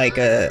out like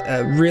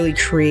a really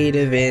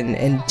creative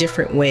and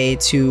different way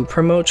to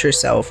promote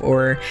yourself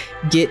or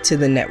get to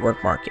the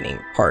network marketing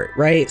part,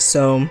 right?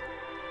 So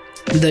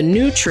the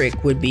new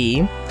trick would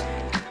be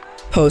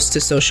post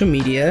to social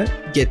media,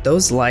 get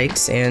those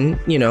likes and,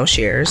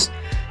 shares,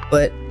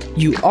 but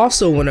you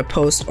also want to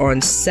post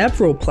on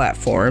several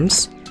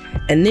platforms.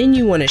 And then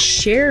you want to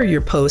share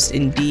your post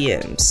in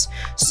DMs.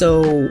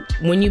 So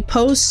when you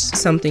post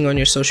something on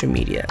your social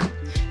media,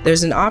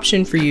 there's an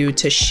option for you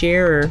to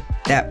share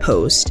that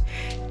post,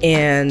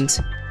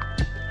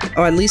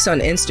 or at least on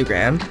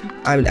Instagram.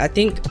 I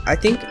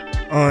think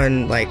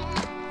on like,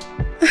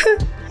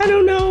 I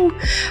don't know.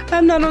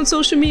 I'm not on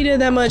social media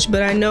that much,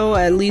 but I know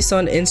at least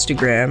on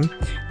Instagram,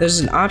 there's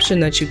an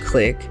option that you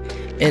click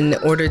in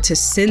order to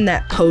send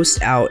that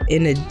post out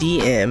in a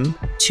DM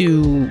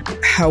to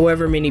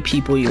however many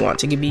people you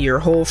want. It could be your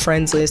whole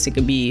friends list. It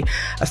could be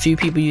a few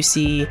people you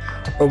see,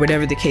 or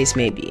whatever the case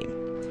may be,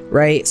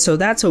 right? So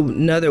that's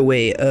another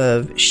way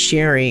of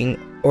sharing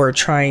or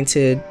trying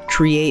to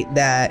create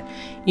that,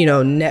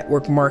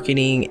 network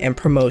marketing and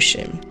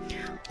promotion.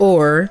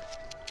 Or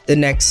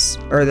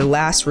the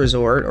last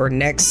resort or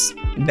next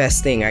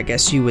best thing, I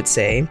guess you would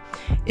say,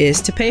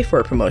 is to pay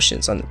for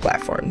promotions on the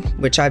platform,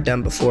 which I've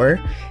done before.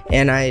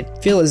 And I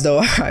feel as though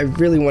I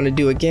really want to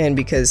do again,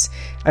 because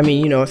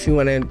if you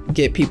want to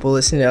get people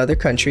listening to other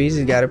countries,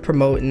 you got to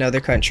promote in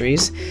other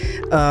countries.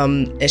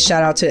 And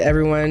shout out to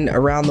everyone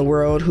around the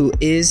world who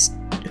is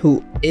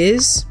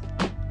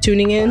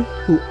tuning in,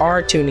 who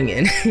are tuning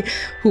in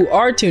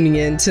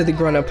to the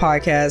Grown Up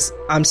Podcast.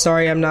 I'm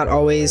sorry I'm not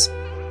always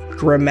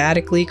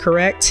grammatically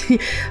correct,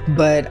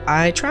 but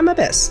I try my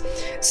best.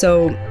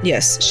 So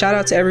yes, shout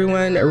out to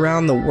everyone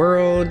around the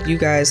world. You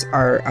guys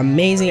are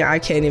amazing. I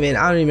don't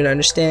even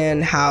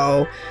understand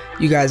how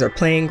you guys are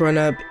playing Grown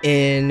Up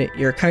in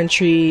your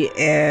country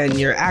and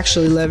you're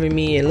actually loving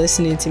me and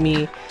listening to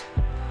me.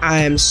 I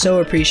am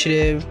so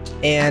appreciative,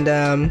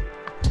 and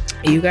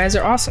you guys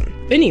are awesome.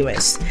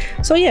 Anyways,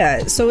 so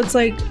it's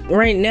like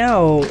right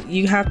now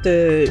you have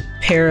to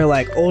pair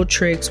like old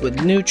tricks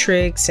with new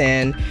tricks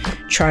and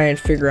try and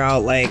figure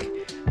out like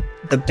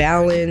the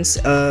balance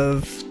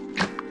of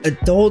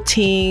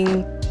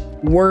adulting,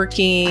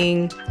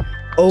 working,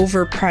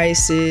 over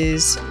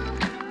prices,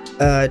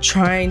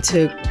 trying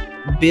to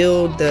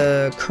build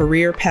the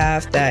career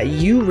path that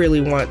you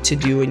really want to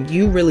do and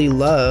you really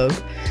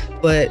love,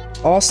 but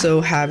also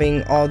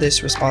having all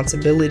this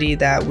responsibility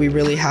that we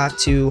really have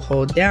to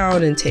hold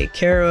down and take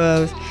care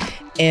of.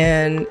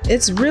 And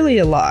it's really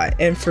a lot.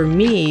 And for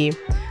me,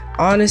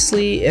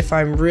 honestly, if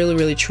I'm really,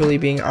 really, truly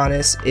being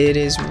honest, it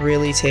is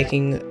really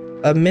taking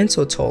a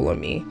mental toll on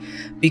me,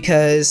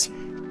 because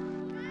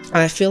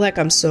I feel like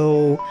I'm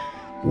so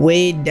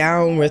weighed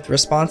down with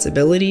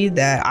responsibility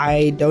that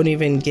I don't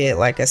even get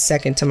like a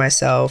second to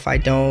myself. I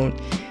don't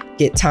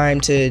get time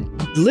to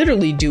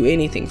literally do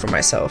anything for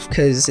myself,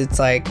 because it's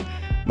like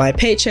my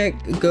paycheck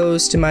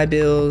goes to my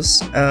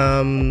bills,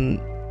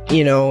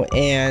 you know,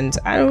 and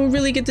I don't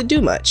really get to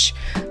do much.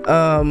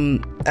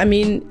 I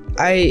mean,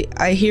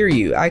 I hear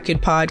you. I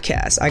could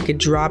podcast. I could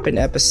drop an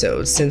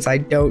episode since I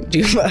don't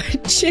do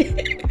much.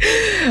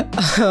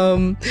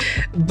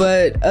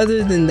 But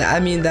other than that, I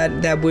mean,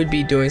 that would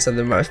be doing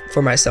something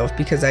for myself,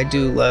 because I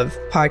do love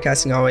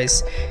podcasting.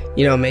 Always,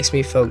 you know, makes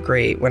me feel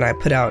great when I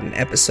put out an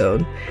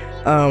episode.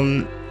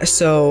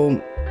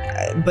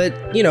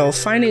 But, you know,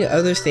 finding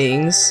other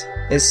things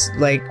is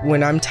like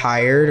when I'm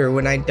tired or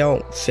when I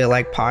don't feel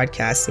like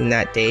podcasting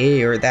that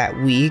day or that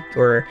week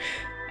or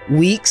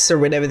weeks or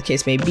whatever the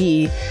case may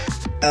be,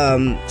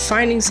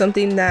 finding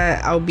something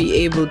that I'll be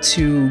able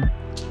to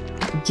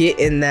get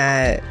in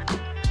that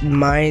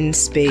mind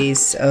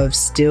space of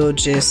still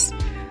just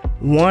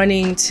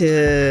wanting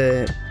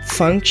to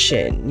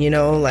function, you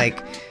know,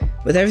 like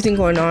with everything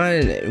going on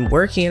and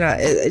working,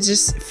 it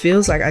just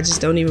feels like I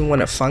just don't even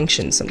want to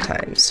function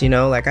sometimes, you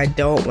know, like I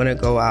don't want to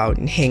go out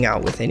and hang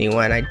out with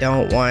anyone. I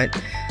don't want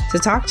to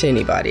talk to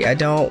anybody. I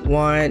don't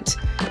want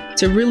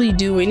to really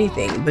do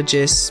anything but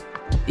just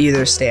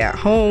either stay at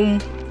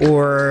home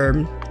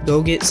or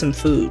go get some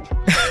food.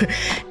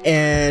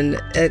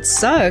 And it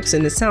sucks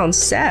and it sounds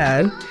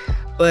sad,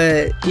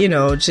 but you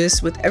know,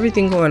 just with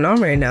everything going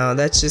on right now,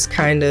 that's just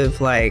kind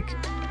of like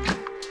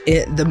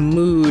the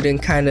mood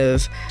and kind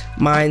of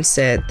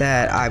mindset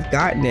that I've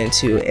gotten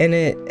into.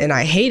 And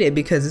I hate it,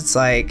 because it's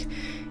like,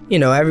 you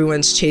know,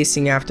 everyone's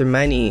chasing after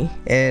money,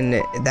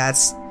 and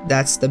that's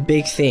the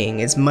big thing,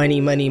 is money.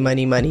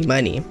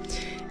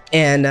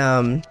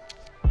 And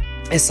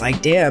it's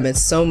like, damn,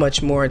 it's so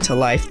much more to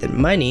life than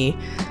money.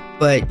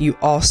 But you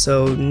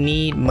also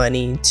need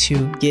money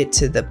to get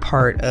to the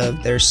part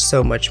of there's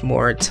so much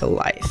more to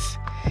life,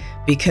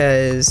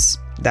 because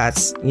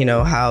that's, you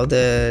know, how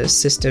the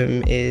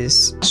system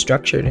is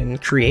structured and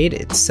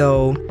created.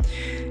 So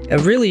it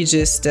really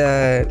just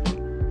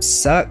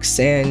sucks,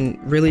 and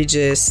really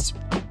just,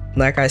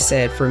 like I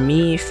said, for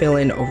me,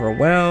 feeling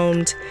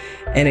overwhelmed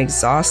and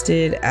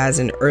exhausted as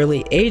an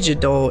early age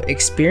adult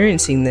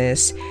experiencing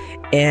this.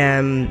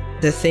 And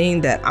the thing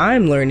that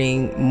I'm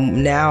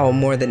learning now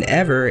more than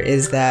ever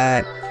is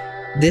that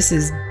this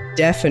is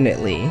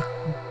definitely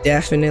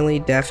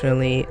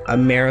a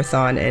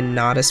marathon and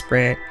not a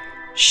sprint.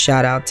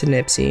 Shout out to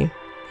Nipsey.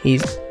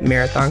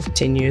 Marathon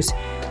continues.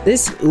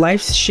 This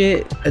life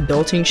shit,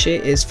 adulting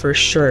shit, is for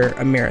sure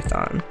a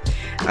marathon.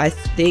 I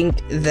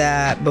think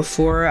that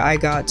before I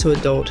got to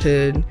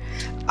adulthood,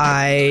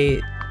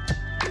 I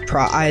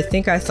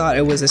think I thought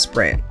it was a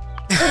sprint.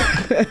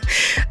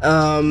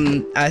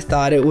 I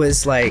thought it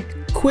was like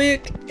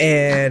quick,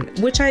 and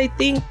which I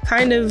think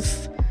kind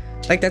of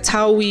like that's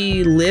how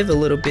we live a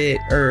little bit,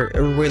 or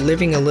we're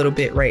living a little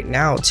bit right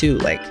now too.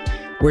 Like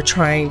we're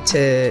trying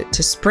to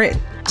sprint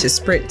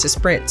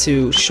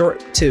to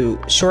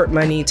short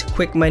money, to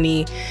quick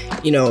money,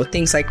 you know,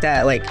 things like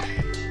that. Like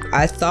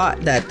I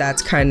thought that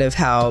that's kind of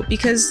how,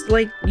 because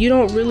like you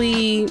don't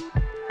really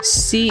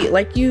see,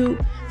 like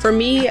for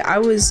me, I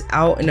was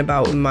out and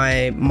about with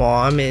my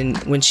mom, and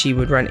when she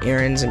would run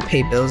errands and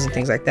pay bills and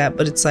things like that,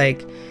 but it's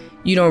like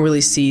you don't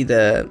really see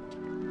the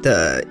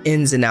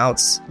ins and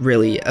outs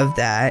really of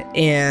that.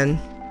 And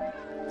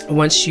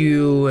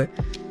the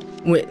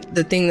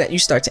thing that you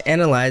start to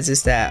analyze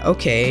is that,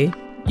 okay,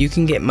 you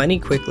can get money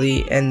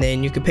quickly and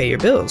then you can pay your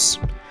bills.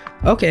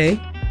 Okay,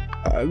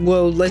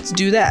 well, let's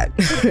do that.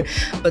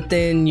 But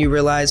then you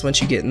realize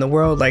once you get in the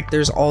world, like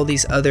there's all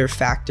these other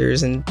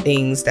factors and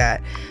things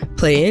that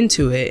play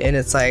into it. And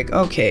it's like,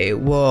 okay,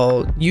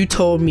 well, you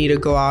told me to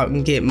go out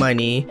and get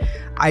money.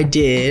 I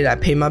did. I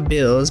pay my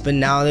bills, but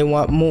now they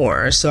want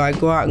more. So I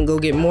go out and go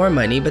get more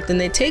money, but then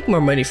they take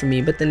more money from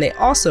me, but then they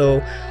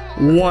also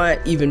want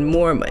even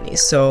more money.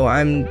 So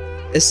I'm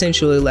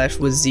essentially left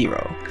with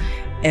zero.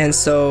 And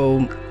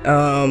so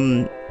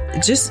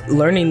just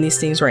learning these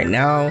things right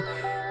now,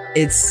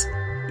 it's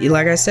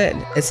like I said,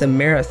 it's a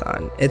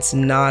marathon. It's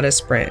not a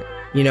sprint.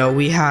 You know,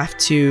 we have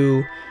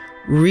to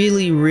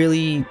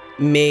really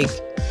make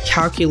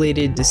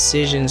calculated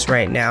decisions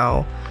right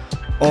now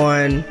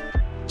on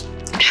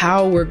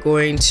how we're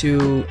going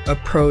to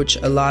approach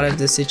a lot of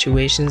the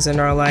situations in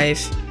our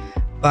life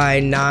by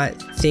not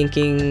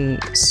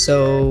thinking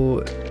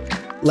so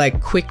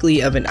like quickly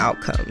of an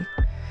outcome,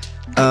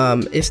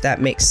 if that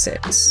makes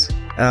sense.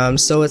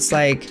 So it's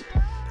like,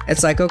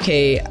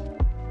 okay,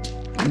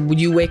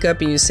 you wake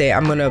up and you say,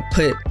 I'm gonna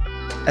put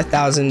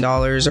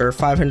 $1,000 or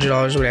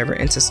 $500, whatever,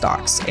 into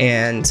stocks,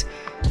 and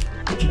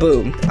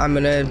boom, I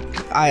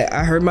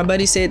heard my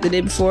buddy say it the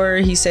day before.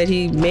 He said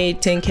he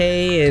made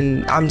 10K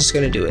and I'm just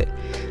gonna do it.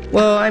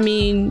 Well, I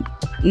mean,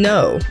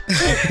 no,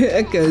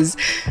 because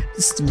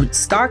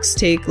stocks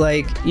take,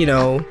 like, you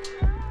know,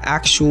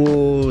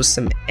 actual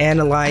some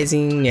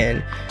analyzing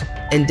and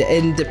and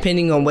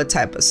depending on what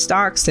type of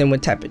stocks and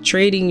what type of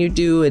trading you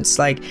do, it's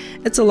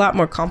a lot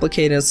more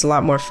complicated. It's a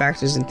lot more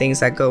factors and things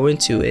that go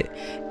into it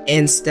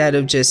instead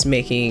of just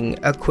making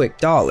a quick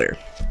dollar.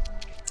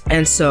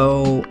 And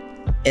so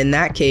in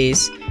that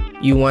case,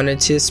 you wanted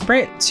to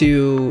sprint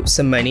to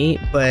some money,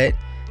 but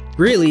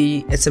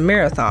really it's a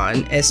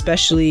marathon,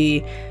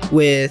 especially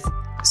with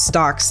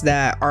stocks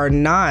that are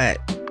not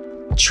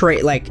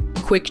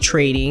quick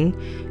trading.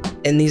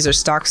 And these are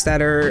stocks that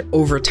are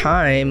over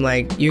time,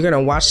 like you're going to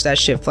watch that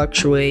shit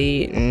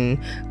fluctuate and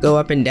go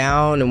up and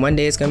down. And one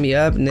day it's going to be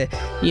up. And then,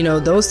 you know,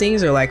 those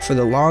things are like for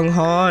the long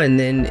haul. And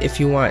then if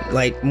you want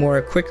like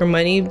more quicker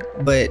money,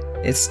 but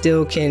it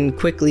still can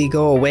quickly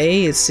go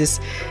away. It's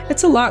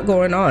a lot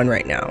going on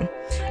right now.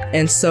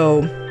 And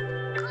so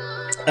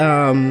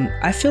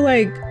I feel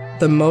like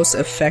the most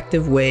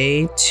effective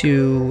way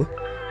to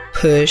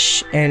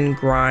push and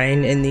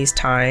grind in these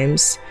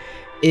times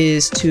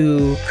is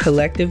to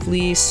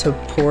collectively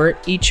support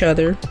each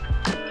other,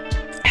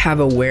 have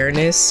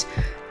awareness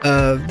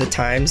of the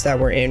times that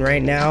we're in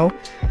right now,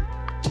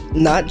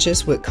 not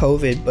just with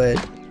COVID,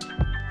 but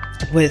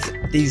with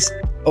these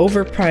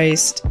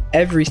overpriced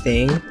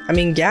everything. I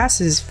mean, gas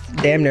is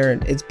damn near,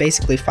 it's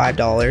basically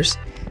 $5.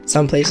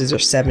 Some places are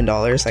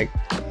 $7. Like,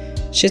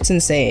 shit's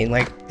insane.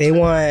 Like, they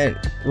want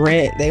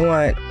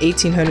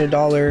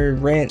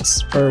 $1,800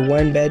 rents for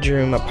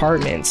 1-bedroom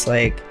apartments.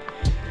 Like,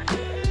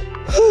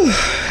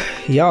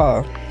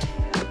 y'all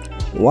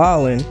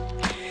wildin'.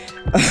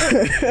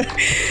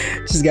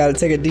 Just gotta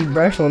take a deep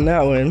breath on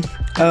that one.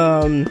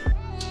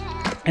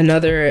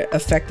 Another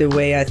effective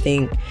way I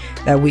think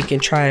that we can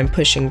try and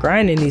push and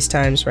grind in these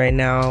times right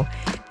now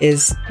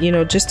is, you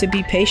know, just to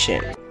be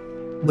patient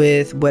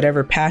with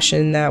whatever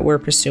passion that we're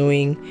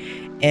pursuing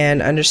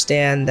and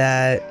understand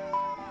that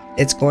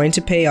it's going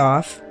to pay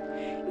off.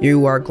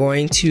 You are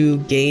going to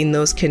gain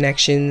those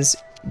connections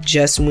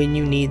just when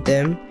you need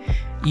them.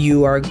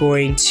 You are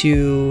going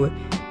to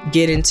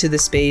get into the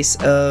space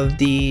of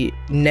the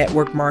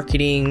network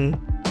marketing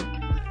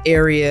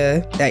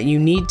area that you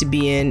need to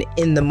be in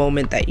the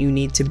moment that you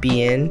need to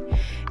be in.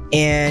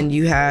 And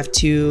you have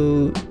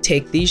to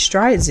take these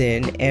strides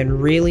in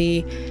and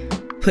really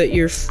put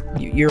your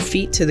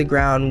feet to the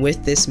ground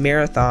with this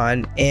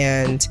marathon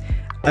and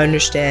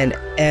understand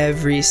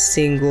every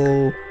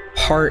single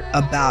part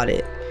about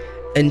it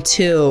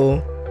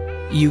until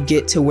you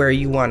get to where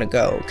you want to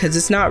go. Because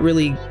it's not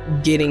really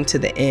getting to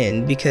the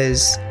end,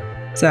 because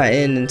it's not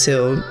end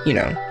until, you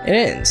know, it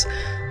ends.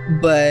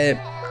 But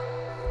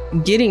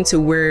getting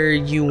to where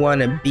you want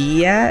to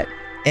be at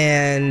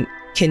and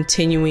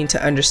continuing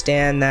to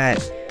understand that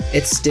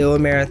it's still a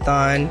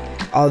marathon.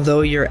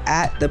 Although you're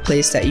at the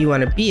place that you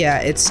want to be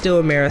at, it's still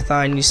a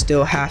marathon. You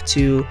still have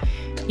to,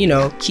 you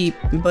know,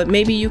 but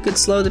maybe you could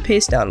slow the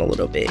pace down a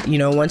little bit. You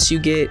know, once you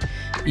get,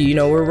 you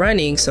know, we're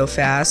running so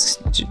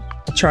fast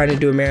trying to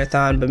do a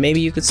marathon, but maybe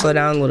you could slow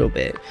down a little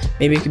bit.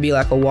 Maybe it could be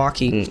like a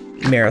walking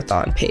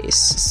marathon pace.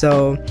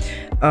 So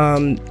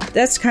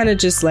that's kind of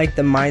just like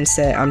the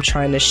mindset I'm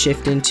trying to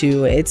shift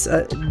into. It's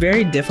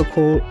very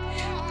difficult,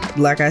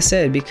 like I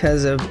said,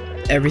 because of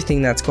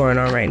everything that's going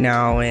on right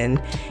now.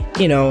 And,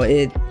 you know,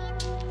 it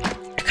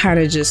kind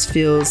of just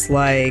feels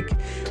like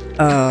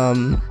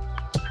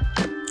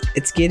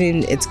it's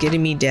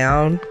getting me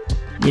down.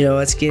 You know,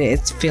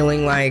 it's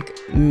feeling like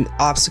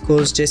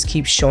obstacles just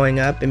keep showing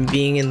up and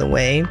being in the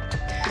way.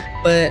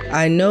 But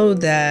I know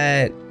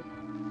that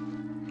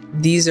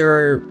these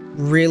are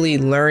really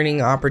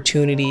learning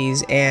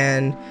opportunities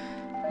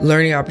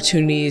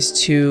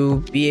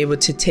to be able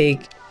to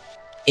take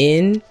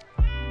in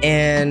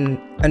and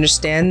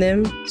understand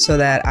them so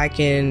that I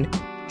can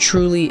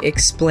truly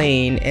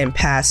explain and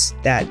pass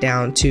that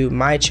down to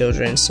my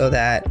children, so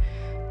that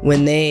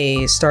when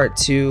they start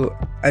to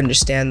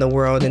understand the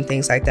world and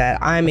things like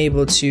that, I'm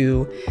able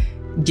to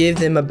give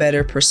them a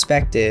better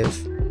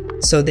perspective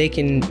so they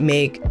can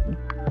make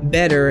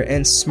better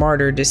and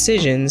smarter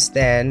decisions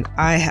than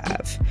I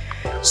have.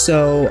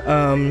 So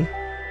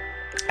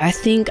I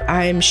think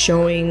I'm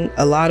showing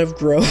a lot of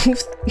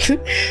growth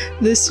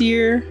this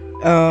year.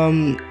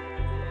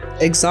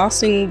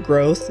 Exhausting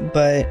growth,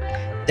 but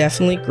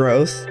definitely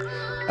growth.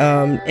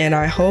 And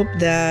I hope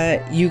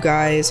that you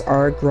guys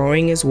are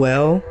growing as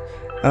well.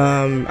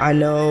 I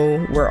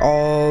know we're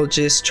all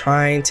just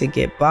trying to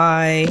get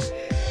by.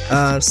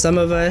 Some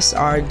of us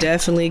are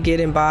definitely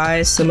getting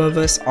by. Some of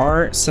us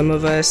aren't. Some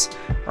of us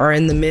are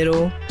in the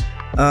middle.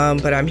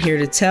 But I'm here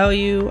to tell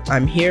you,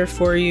 I'm here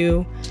for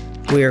you.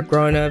 We are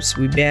grown-ups.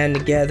 We band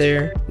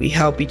together. We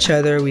help each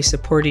other. We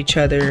support each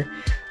other.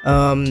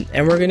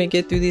 And we're going to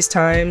get through these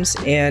times.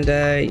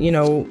 And, you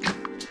know,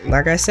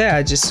 like I said,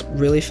 I just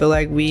really feel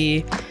like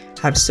we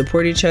have to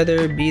support each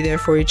other, be there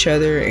for each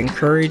other,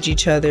 encourage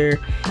each other,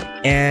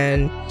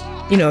 and,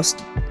 you know,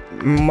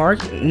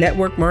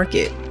 network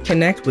market,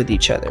 connect with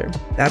each other.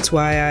 That's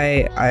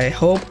why I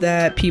hope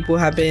that people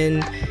have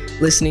been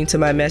listening to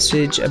my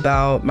message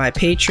about my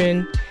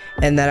Patreon,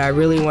 and that I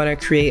really want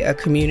to create a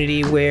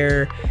community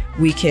where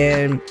we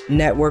can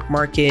network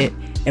market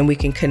and we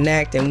can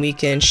connect and we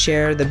can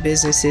share the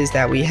businesses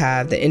that we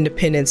have, the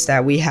independence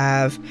that we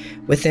have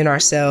within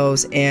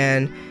ourselves,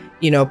 and,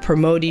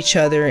 promote each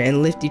other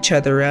and lift each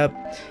other up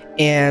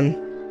and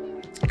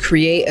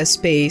create a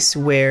space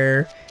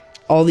where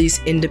all these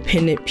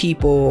independent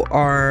people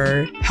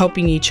are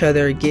helping each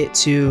other get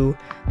to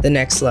the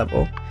next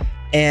level.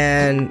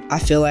 And I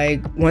feel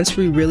like once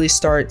we really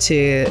start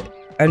to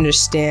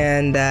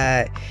understand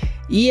that,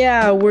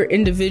 we're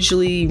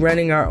individually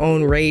running our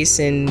own race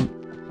and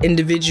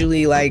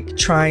individually like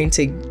trying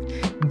to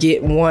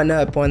get one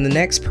up on the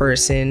next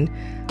person,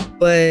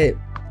 but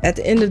at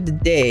the end of the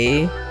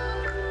day,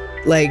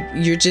 like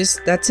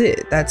that's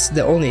it. That's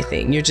the only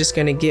thing. You're just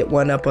gonna get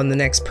one up on the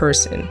next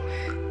person,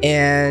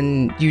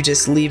 and you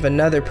just leave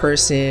another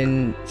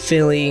person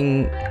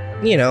feeling,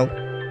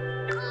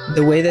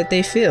 the way that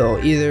they feel.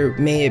 Either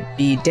may it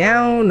be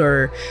down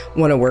or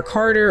want to work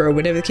harder or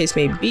whatever the case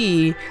may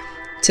be.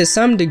 To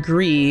some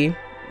degree,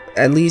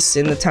 at least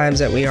in the times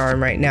that we are in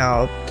right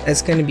now,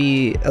 it's going to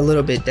be a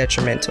little bit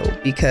detrimental,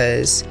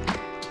 because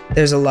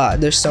there's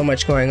so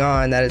much going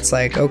on that it's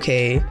like,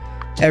 okay,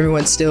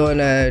 everyone's still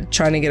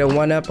trying to get a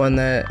one up on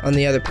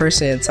the other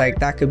person. It's like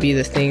that could be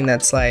the thing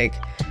that's like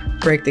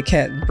break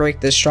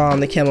the straw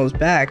on the camel's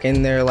back,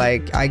 and they're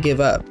like, I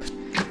give up,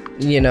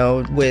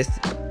 with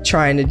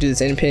trying to do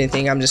this independent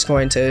thing. I'm just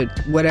going to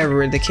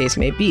whatever the case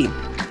may be.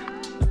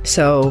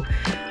 So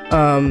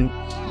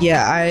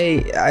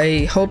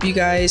I hope you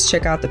guys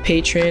check out the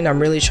Patreon. I'm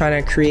really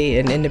trying to create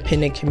an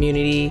independent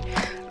community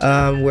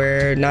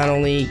where not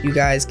only you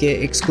guys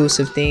get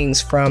exclusive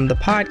things from the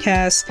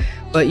podcast,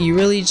 but you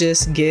really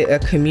just get a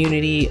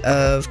community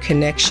of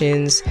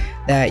connections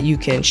that you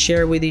can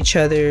share with each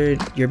other,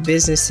 your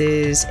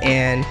businesses,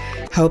 and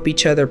help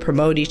each other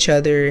promote each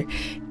other.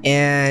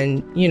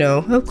 And,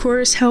 of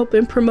course, help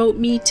and promote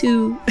me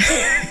too.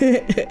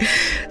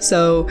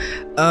 So,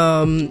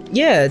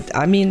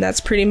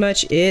 that's pretty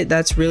much it.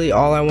 That's really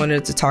all I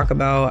wanted to talk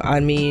about.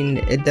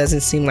 It doesn't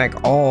seem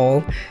like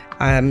all.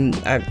 I'm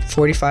at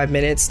 45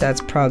 minutes.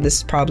 This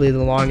is probably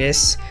the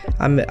longest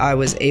I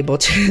was able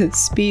to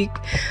speak.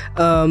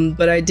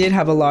 But I did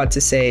have a lot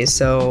to say,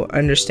 so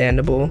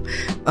understandable.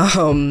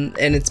 And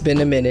it's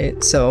been a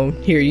minute, so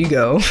here you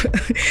go.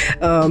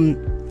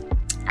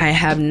 I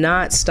have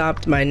not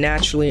stopped my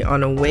Naturally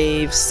on a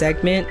Wave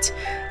segment.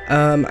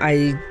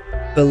 I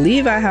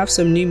believe I have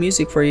some new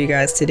music for you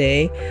guys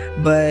today,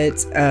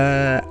 but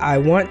I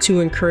want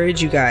to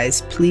encourage you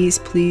guys, please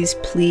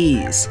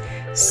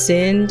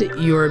send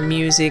your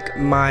music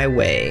my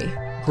way.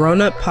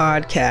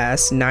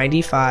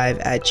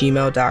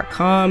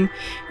 grownuppodcast95@gmail.com.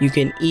 You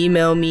can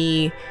email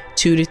me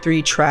 2 to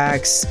 3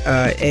 tracks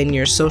and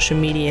your social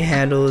media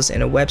handles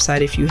and a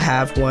website if you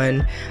have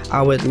one.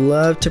 I would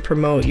love to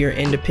promote your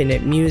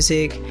independent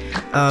music.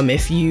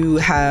 If you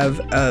have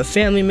a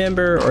family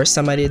member or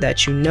somebody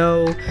that you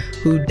know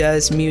who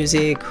does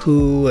music,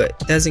 who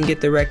doesn't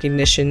get the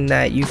recognition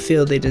that you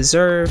feel they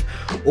deserve,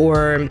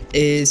 or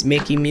is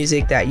making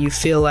music that you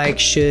feel like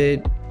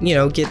should,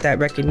 get that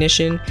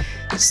recognition,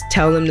 just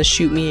tell them to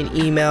shoot me an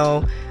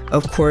email.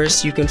 Of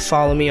course, you can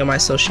follow me on my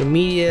social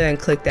media and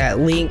click that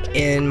link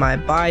in my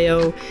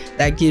bio.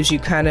 That gives you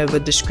kind of a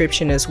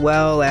description as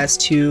well as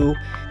to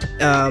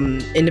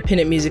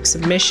independent music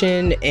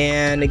submission,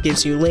 and it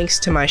gives you links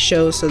to my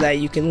show so that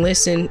you can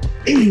listen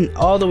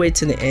all the way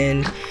to the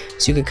end,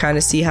 so you can kind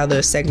of see how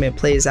the segment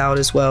plays out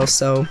as well.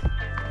 So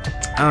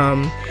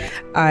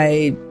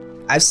I've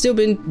still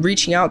been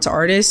reaching out to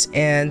artists,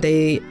 and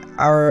they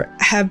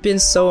have been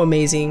so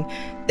amazing.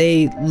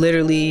 They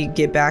literally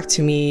get back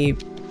to me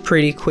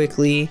pretty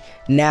quickly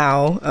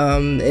now.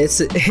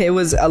 It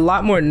was a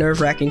lot more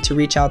nerve-wracking to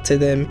reach out to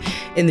them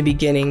in the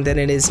beginning than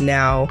it is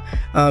now.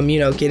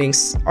 Getting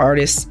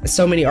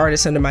so many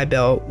artists under my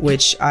belt,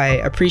 which I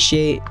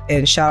appreciate,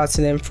 and shout out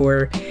to them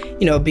for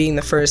being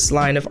the first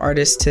line of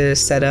artists to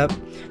set up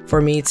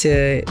for me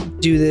to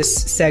do this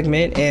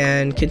segment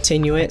and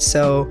continue it.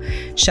 So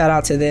shout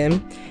out to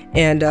them.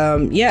 And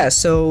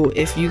so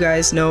if you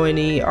guys know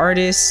any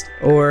artists,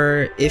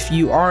 or if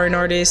you are an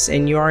artist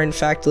and you are in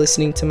fact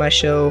listening to my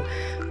show,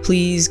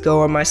 please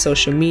go on my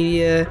social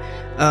media,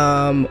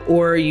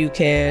 or you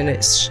can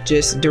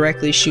just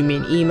directly shoot me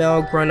an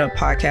email,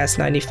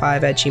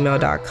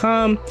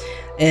 grownuppodcast95@gmail.com,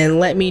 and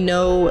let me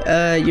know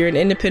you're an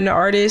independent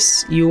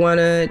artist, you want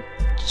to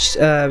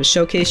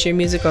showcase your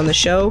music on the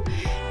show.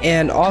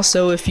 And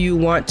also, if you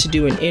want to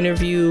do an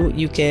interview,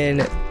 you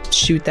can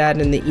shoot that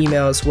in the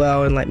email as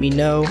well and let me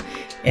know,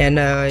 and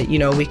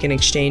we can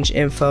exchange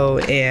info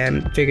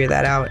and figure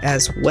that out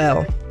as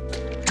well.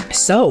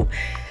 So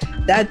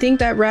I think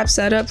that wraps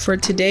that up for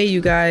today,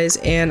 you guys.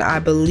 And I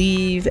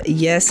believe,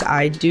 yes,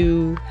 I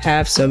do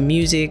have some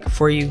music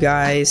for you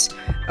guys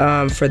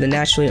for the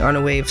Naturally on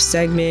a Wave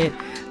segment.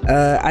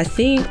 I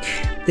think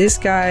this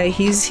guy,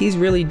 he's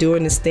really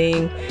doing his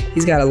thing.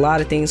 He's got a lot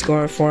of things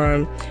going for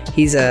him.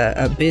 He's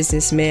a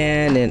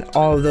businessman and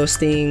all of those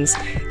things.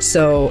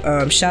 So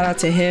shout out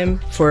to him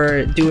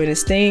for doing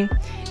his thing.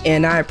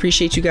 And I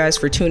appreciate you guys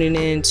for tuning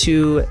in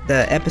to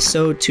the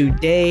episode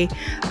today.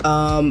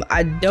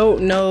 I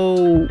don't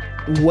know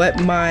what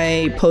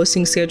my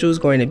posting schedule is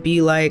going to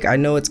be like. I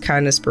know it's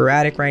kind of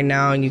sporadic right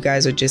now, and you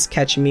guys are just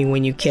catching me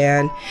when you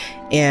can.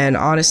 And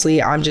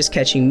honestly, I'm just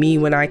catching me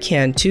when I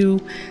can too.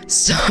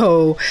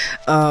 So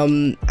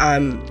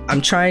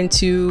I'm trying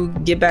to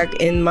get back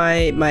in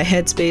my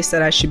headspace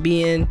that I should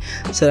be in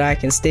so that I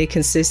can stay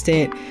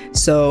consistent.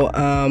 So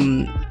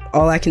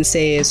all I can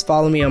say is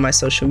follow me on my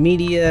social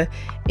media,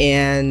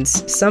 and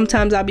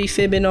sometimes I'll be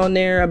fibbing on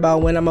there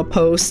about when I'm gonna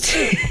post.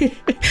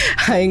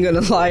 I ain't gonna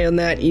lie on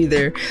that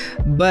either,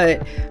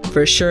 but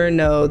for sure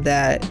know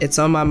that it's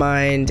on my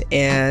mind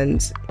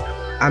and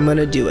I'm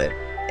gonna do it.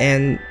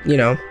 And you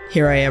know,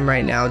 here I am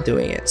right now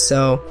doing it.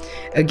 So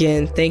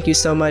again, thank you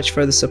so much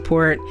for the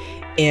support.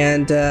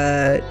 And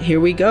here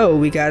we go.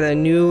 We got a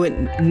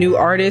new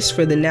artist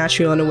for the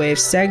Naturally on the Wave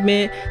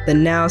segment. The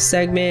Now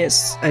segment,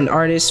 an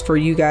artist for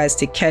you guys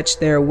to catch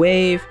their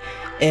wave.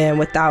 And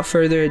without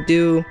further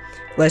ado,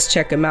 let's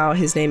check him out.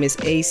 His name is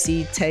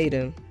AC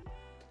Tatum.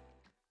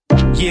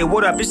 Yeah,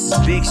 what up? This is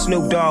Big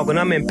Snoop Dogg, and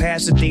I'm in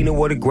Pasadena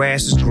where the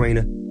grass is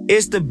greener.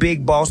 It's the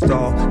big boss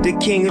dog, the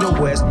king of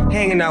the West,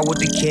 hanging out with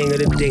the king of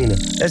the Dina.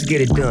 Let's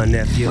get it done,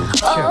 nephew.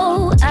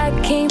 Oh, I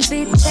can't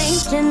be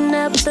changing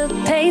up the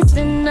pace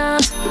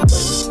enough.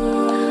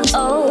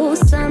 Oh,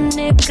 some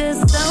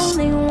niggas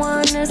only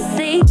wanna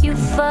see you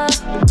fuck.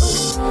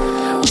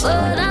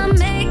 But I'm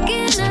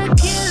making a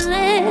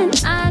killing.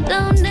 I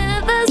don't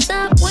ever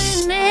stop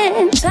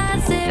winning.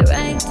 Pass it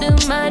right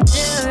to my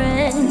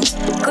children.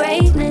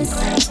 Greatness,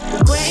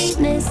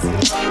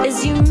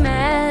 is you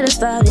mad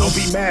about it? Don't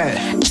be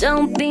mad.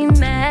 Don't be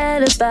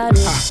mad about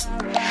it.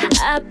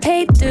 I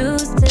paid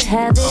dues to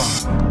have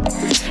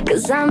it,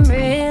 'cause I'm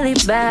really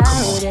about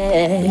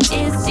it.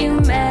 Is you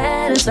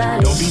mad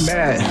about it? Don't be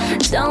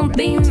mad. Don't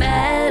be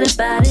mad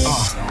about it.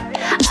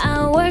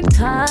 I worked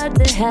hard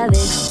to have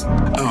it,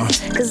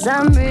 'cause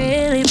I'm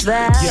really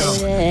about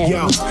it.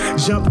 Yo,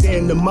 jumped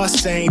in the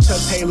Mustang, Chuck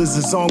Taylor's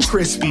is on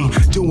crispy.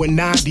 Doing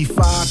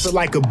 95, feel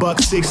like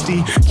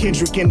 $1.60.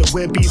 Kendrick in the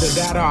whip, either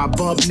that or I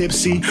bump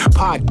Nipsey.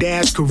 Pod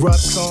Dash, corrupt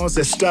songs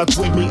that stuck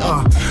with me.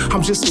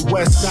 I'm just a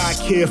West Side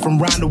kid from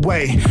round the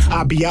way.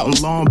 I be out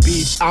in Long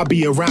Beach, I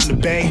be around the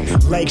Bay.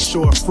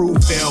 Lakeshore,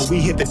 Fruitvale, we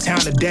hit the town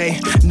today.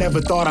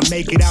 Never thought I'd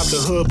make it out the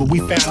hood, but we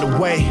found a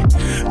way.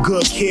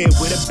 Good kid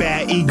with a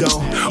bad ego.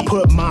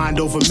 Put mind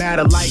over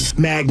matter like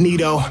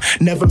Magneto.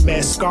 Never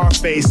met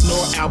Scarface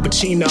nor Al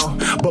Pacino,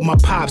 but my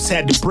pops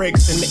had the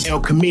bricks in the El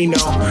Camino.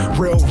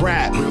 Real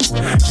rap,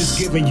 just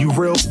giving you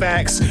real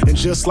facts. And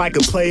just like a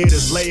player,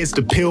 there's layers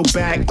to peel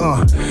back.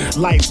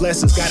 Life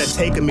lessons, gotta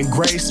take them in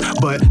grace,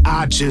 but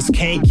I just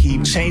can't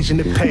keep changing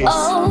the pace.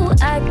 Oh,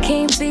 I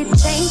can't be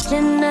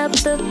changing up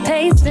the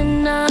pace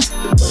enough.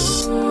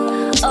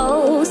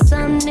 Oh,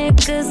 some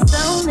niggas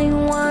only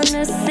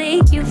wanna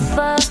see you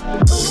fuck.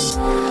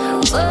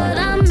 But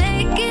I'm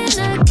making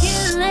a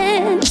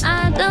killing.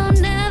 I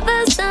don't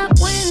ever stop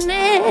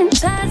winning.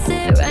 Pass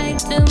it right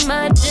to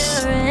my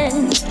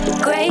children.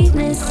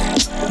 Greatness,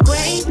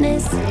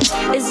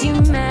 is you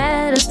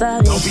mad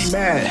about it? Don't be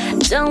mad.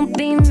 Don't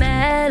be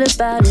mad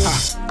about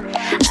it.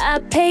 I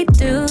paid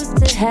dues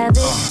to have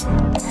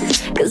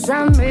it, 'cause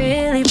I'm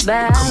really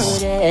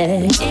about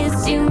it.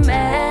 Is you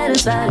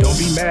mad about it? Don't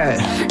be mad.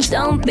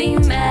 Don't be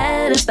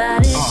mad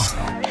about it.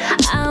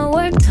 I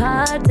worked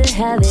hard to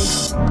have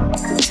it,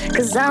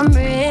 'cause I'm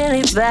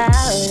really about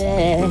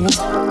it.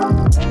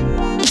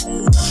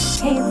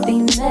 Can't be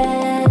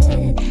mad,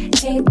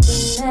 can't be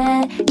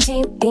mad,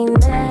 can't be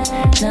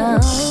mad, no.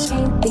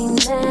 Can't be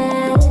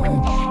mad,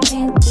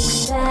 can't be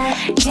mad,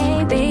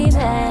 can't be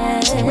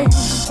mad,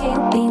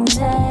 can't be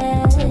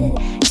mad,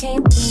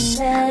 can't be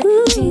mad,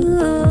 can't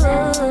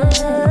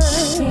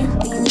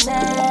be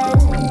mad,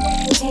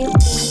 can't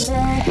be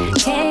mad,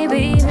 can't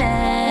be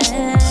mad, can't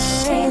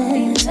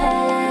be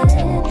mad,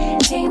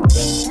 can't be mad, can't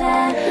be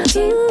mad,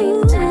 can't be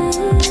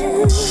mad,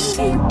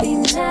 can't be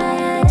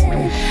mad,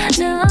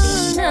 no,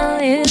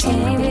 you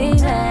can't be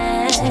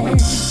mad,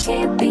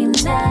 can't be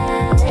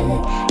mad,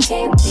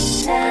 can't be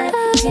mad,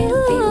 can't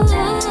be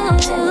mad,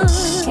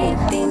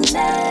 can't be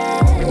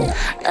mad.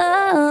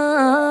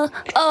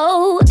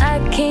 Oh, I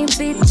can't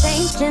be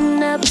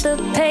changing up the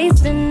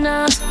pace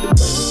enough.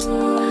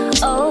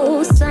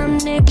 Oh, some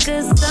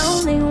niggas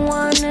only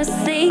wanna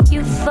see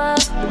you fuck.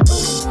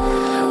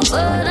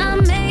 But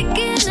I'm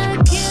making a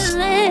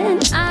killing.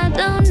 I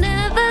don't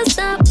ever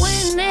stop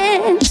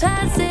winning.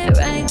 Pass it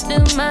right to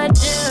my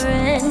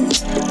children.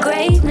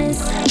 Greatness,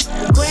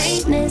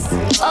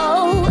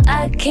 oh,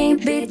 I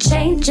can't be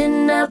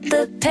changing up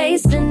the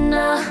pace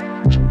enough.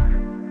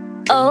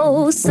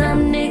 Oh,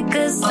 some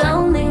niggas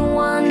only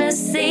wanna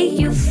see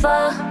you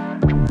fuck.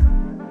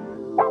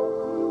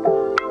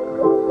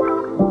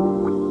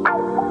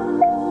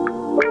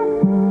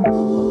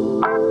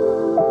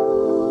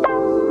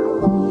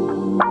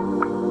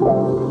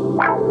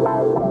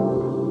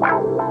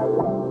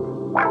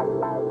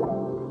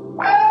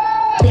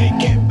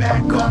 Thinking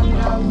back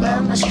on all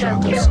of my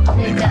struggles,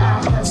 nigga, I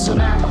hustle,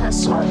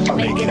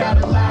 make it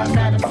out alive,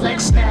 gotta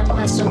flex that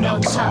muscle, no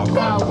talk,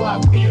 I'll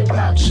walk, be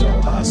about your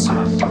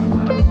hustle.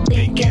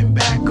 Thinking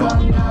back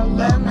on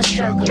all of my struggles.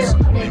 struggles,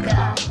 nigga, I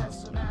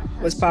hustle.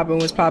 What's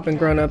poppin',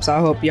 grown-ups?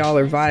 I hope y'all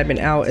are vibing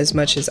out as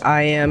much as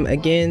I am.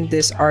 Again,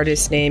 this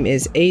artist's name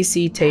is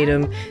AC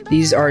Tatum.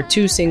 These are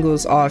 2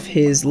 singles off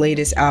his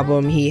latest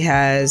album he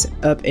has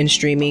up and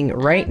streaming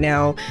right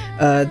now.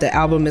 The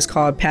album is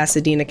called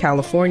Pasadena,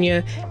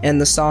 California,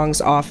 and the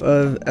songs off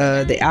of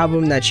the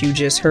album that you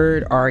just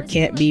heard are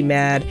Can't Be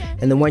Mad,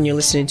 and the one you're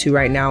listening to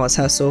right now is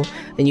Hustle.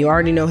 And you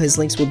already know his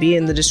links will be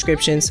in the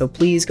description, so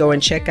please go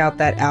and check out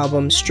that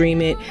album,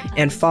 stream it,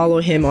 and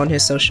follow him on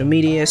his social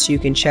media so you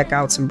can check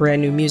out some brand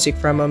new music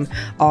from him,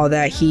 all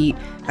that heat.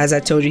 As I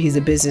told you, he's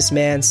a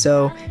businessman,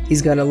 so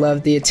he's gonna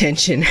love the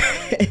attention.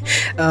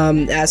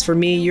 As for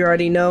me, you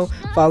already know,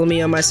 follow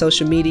me on my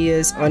social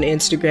medias on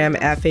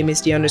Instagram at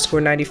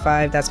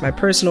famousd_95. That's my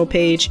personal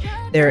page.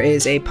 There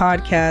is a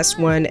podcast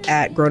one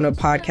at Grown Up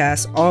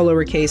Podcast, all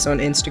lowercase on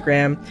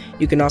Instagram.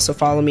 You can also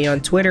follow me on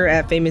Twitter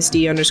at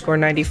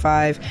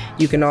famousd_95.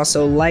 You can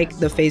also like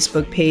the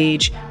Facebook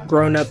page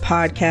Grown Up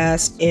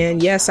Podcast,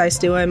 and yes, I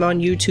still am on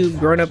YouTube,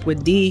 Grown Up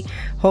with D.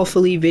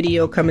 Hopefully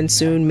video coming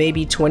soon,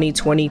 maybe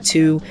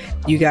 2022.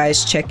 You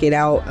guys check it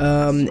out,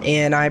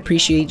 and I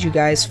appreciate you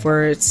guys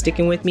for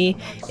sticking with me,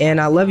 and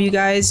I love you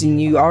guys,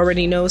 and you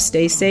already know,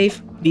 stay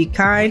safe, be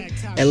kind,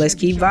 and let's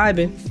keep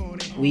vibing.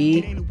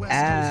 We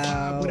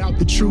out. Without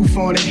the truth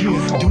on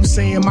it, do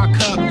say in my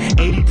cup,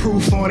 80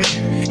 proof on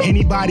it.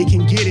 Anybody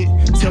can get it,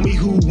 tell me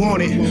who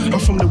want it. I'm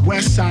from the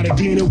west side of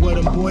Dina where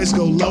them boys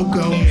go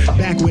loco.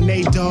 Back when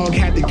Nate Dogg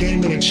had the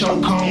game in a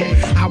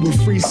chokehold, I would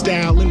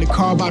freestyle in the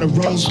car by the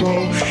Rose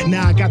Bowl.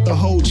 Now I got the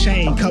whole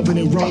chain covered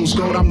in rose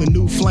gold. I'm the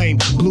new flame,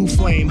 blue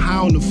flame, high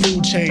on the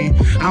food chain.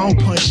 I don't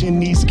punch in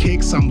these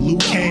kicks, I'm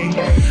Luke Kane.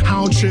 I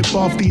don't trip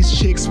off these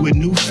chicks with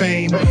new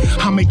fame.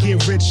 I'ma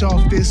get rich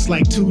off this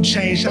like 2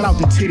 Chainz. Shout out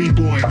to Titty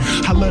Boy.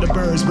 I love the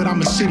birds, but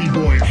I'm a city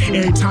boy.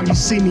 Every time you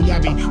see me, I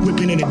be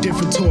whipping in a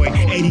different toy.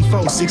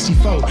 84,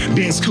 64,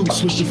 Benz coupe,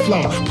 switch the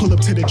flow. Pull up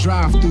to the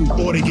drive-through,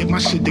 order, get my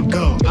shit to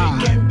go.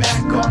 Get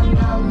back on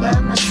all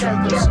of my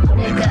struggles,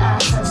 nigga, I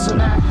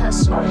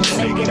hustle,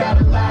 make it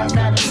out alive,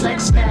 gotta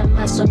flex that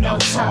muscle, no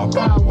talk,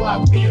 I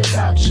walk, be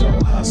about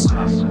your hustle.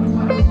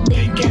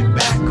 Get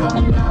back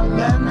on all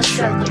of my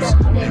struggles,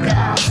 nigga,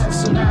 I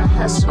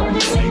hustle,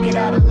 make it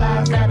out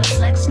alive, gotta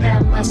flex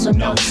that muscle,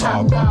 no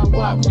talk, I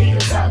walk, be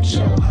about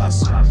your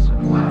hustle.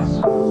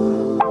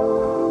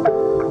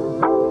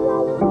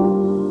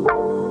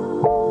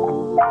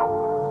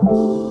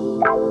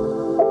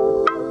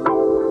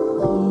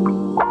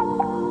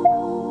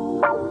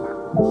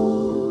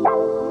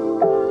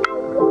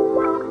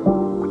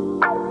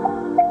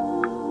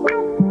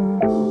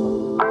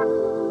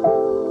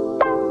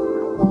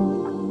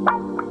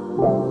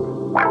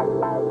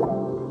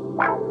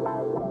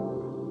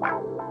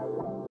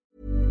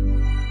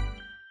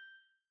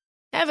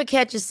 Ever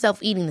catch yourself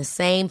eating the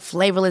same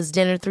flavorless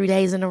dinner 3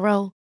 days in a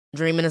row?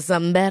 Dreaming of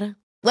something better?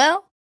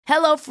 Well,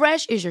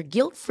 HelloFresh is your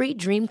guilt-free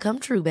dream come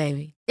true,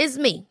 baby. It's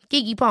me,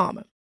 Keke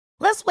Palmer.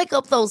 Let's wake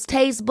up those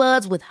taste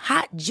buds with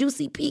hot,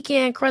 juicy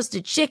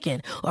pecan-crusted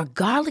chicken or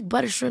garlic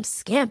butter shrimp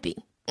scampi.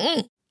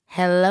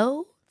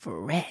 Hello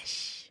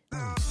Fresh.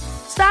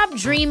 Stop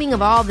dreaming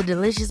of all the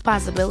delicious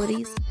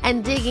possibilities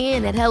and dig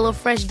in at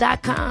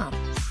HelloFresh.com.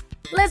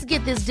 Let's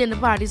get this dinner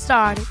party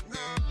started.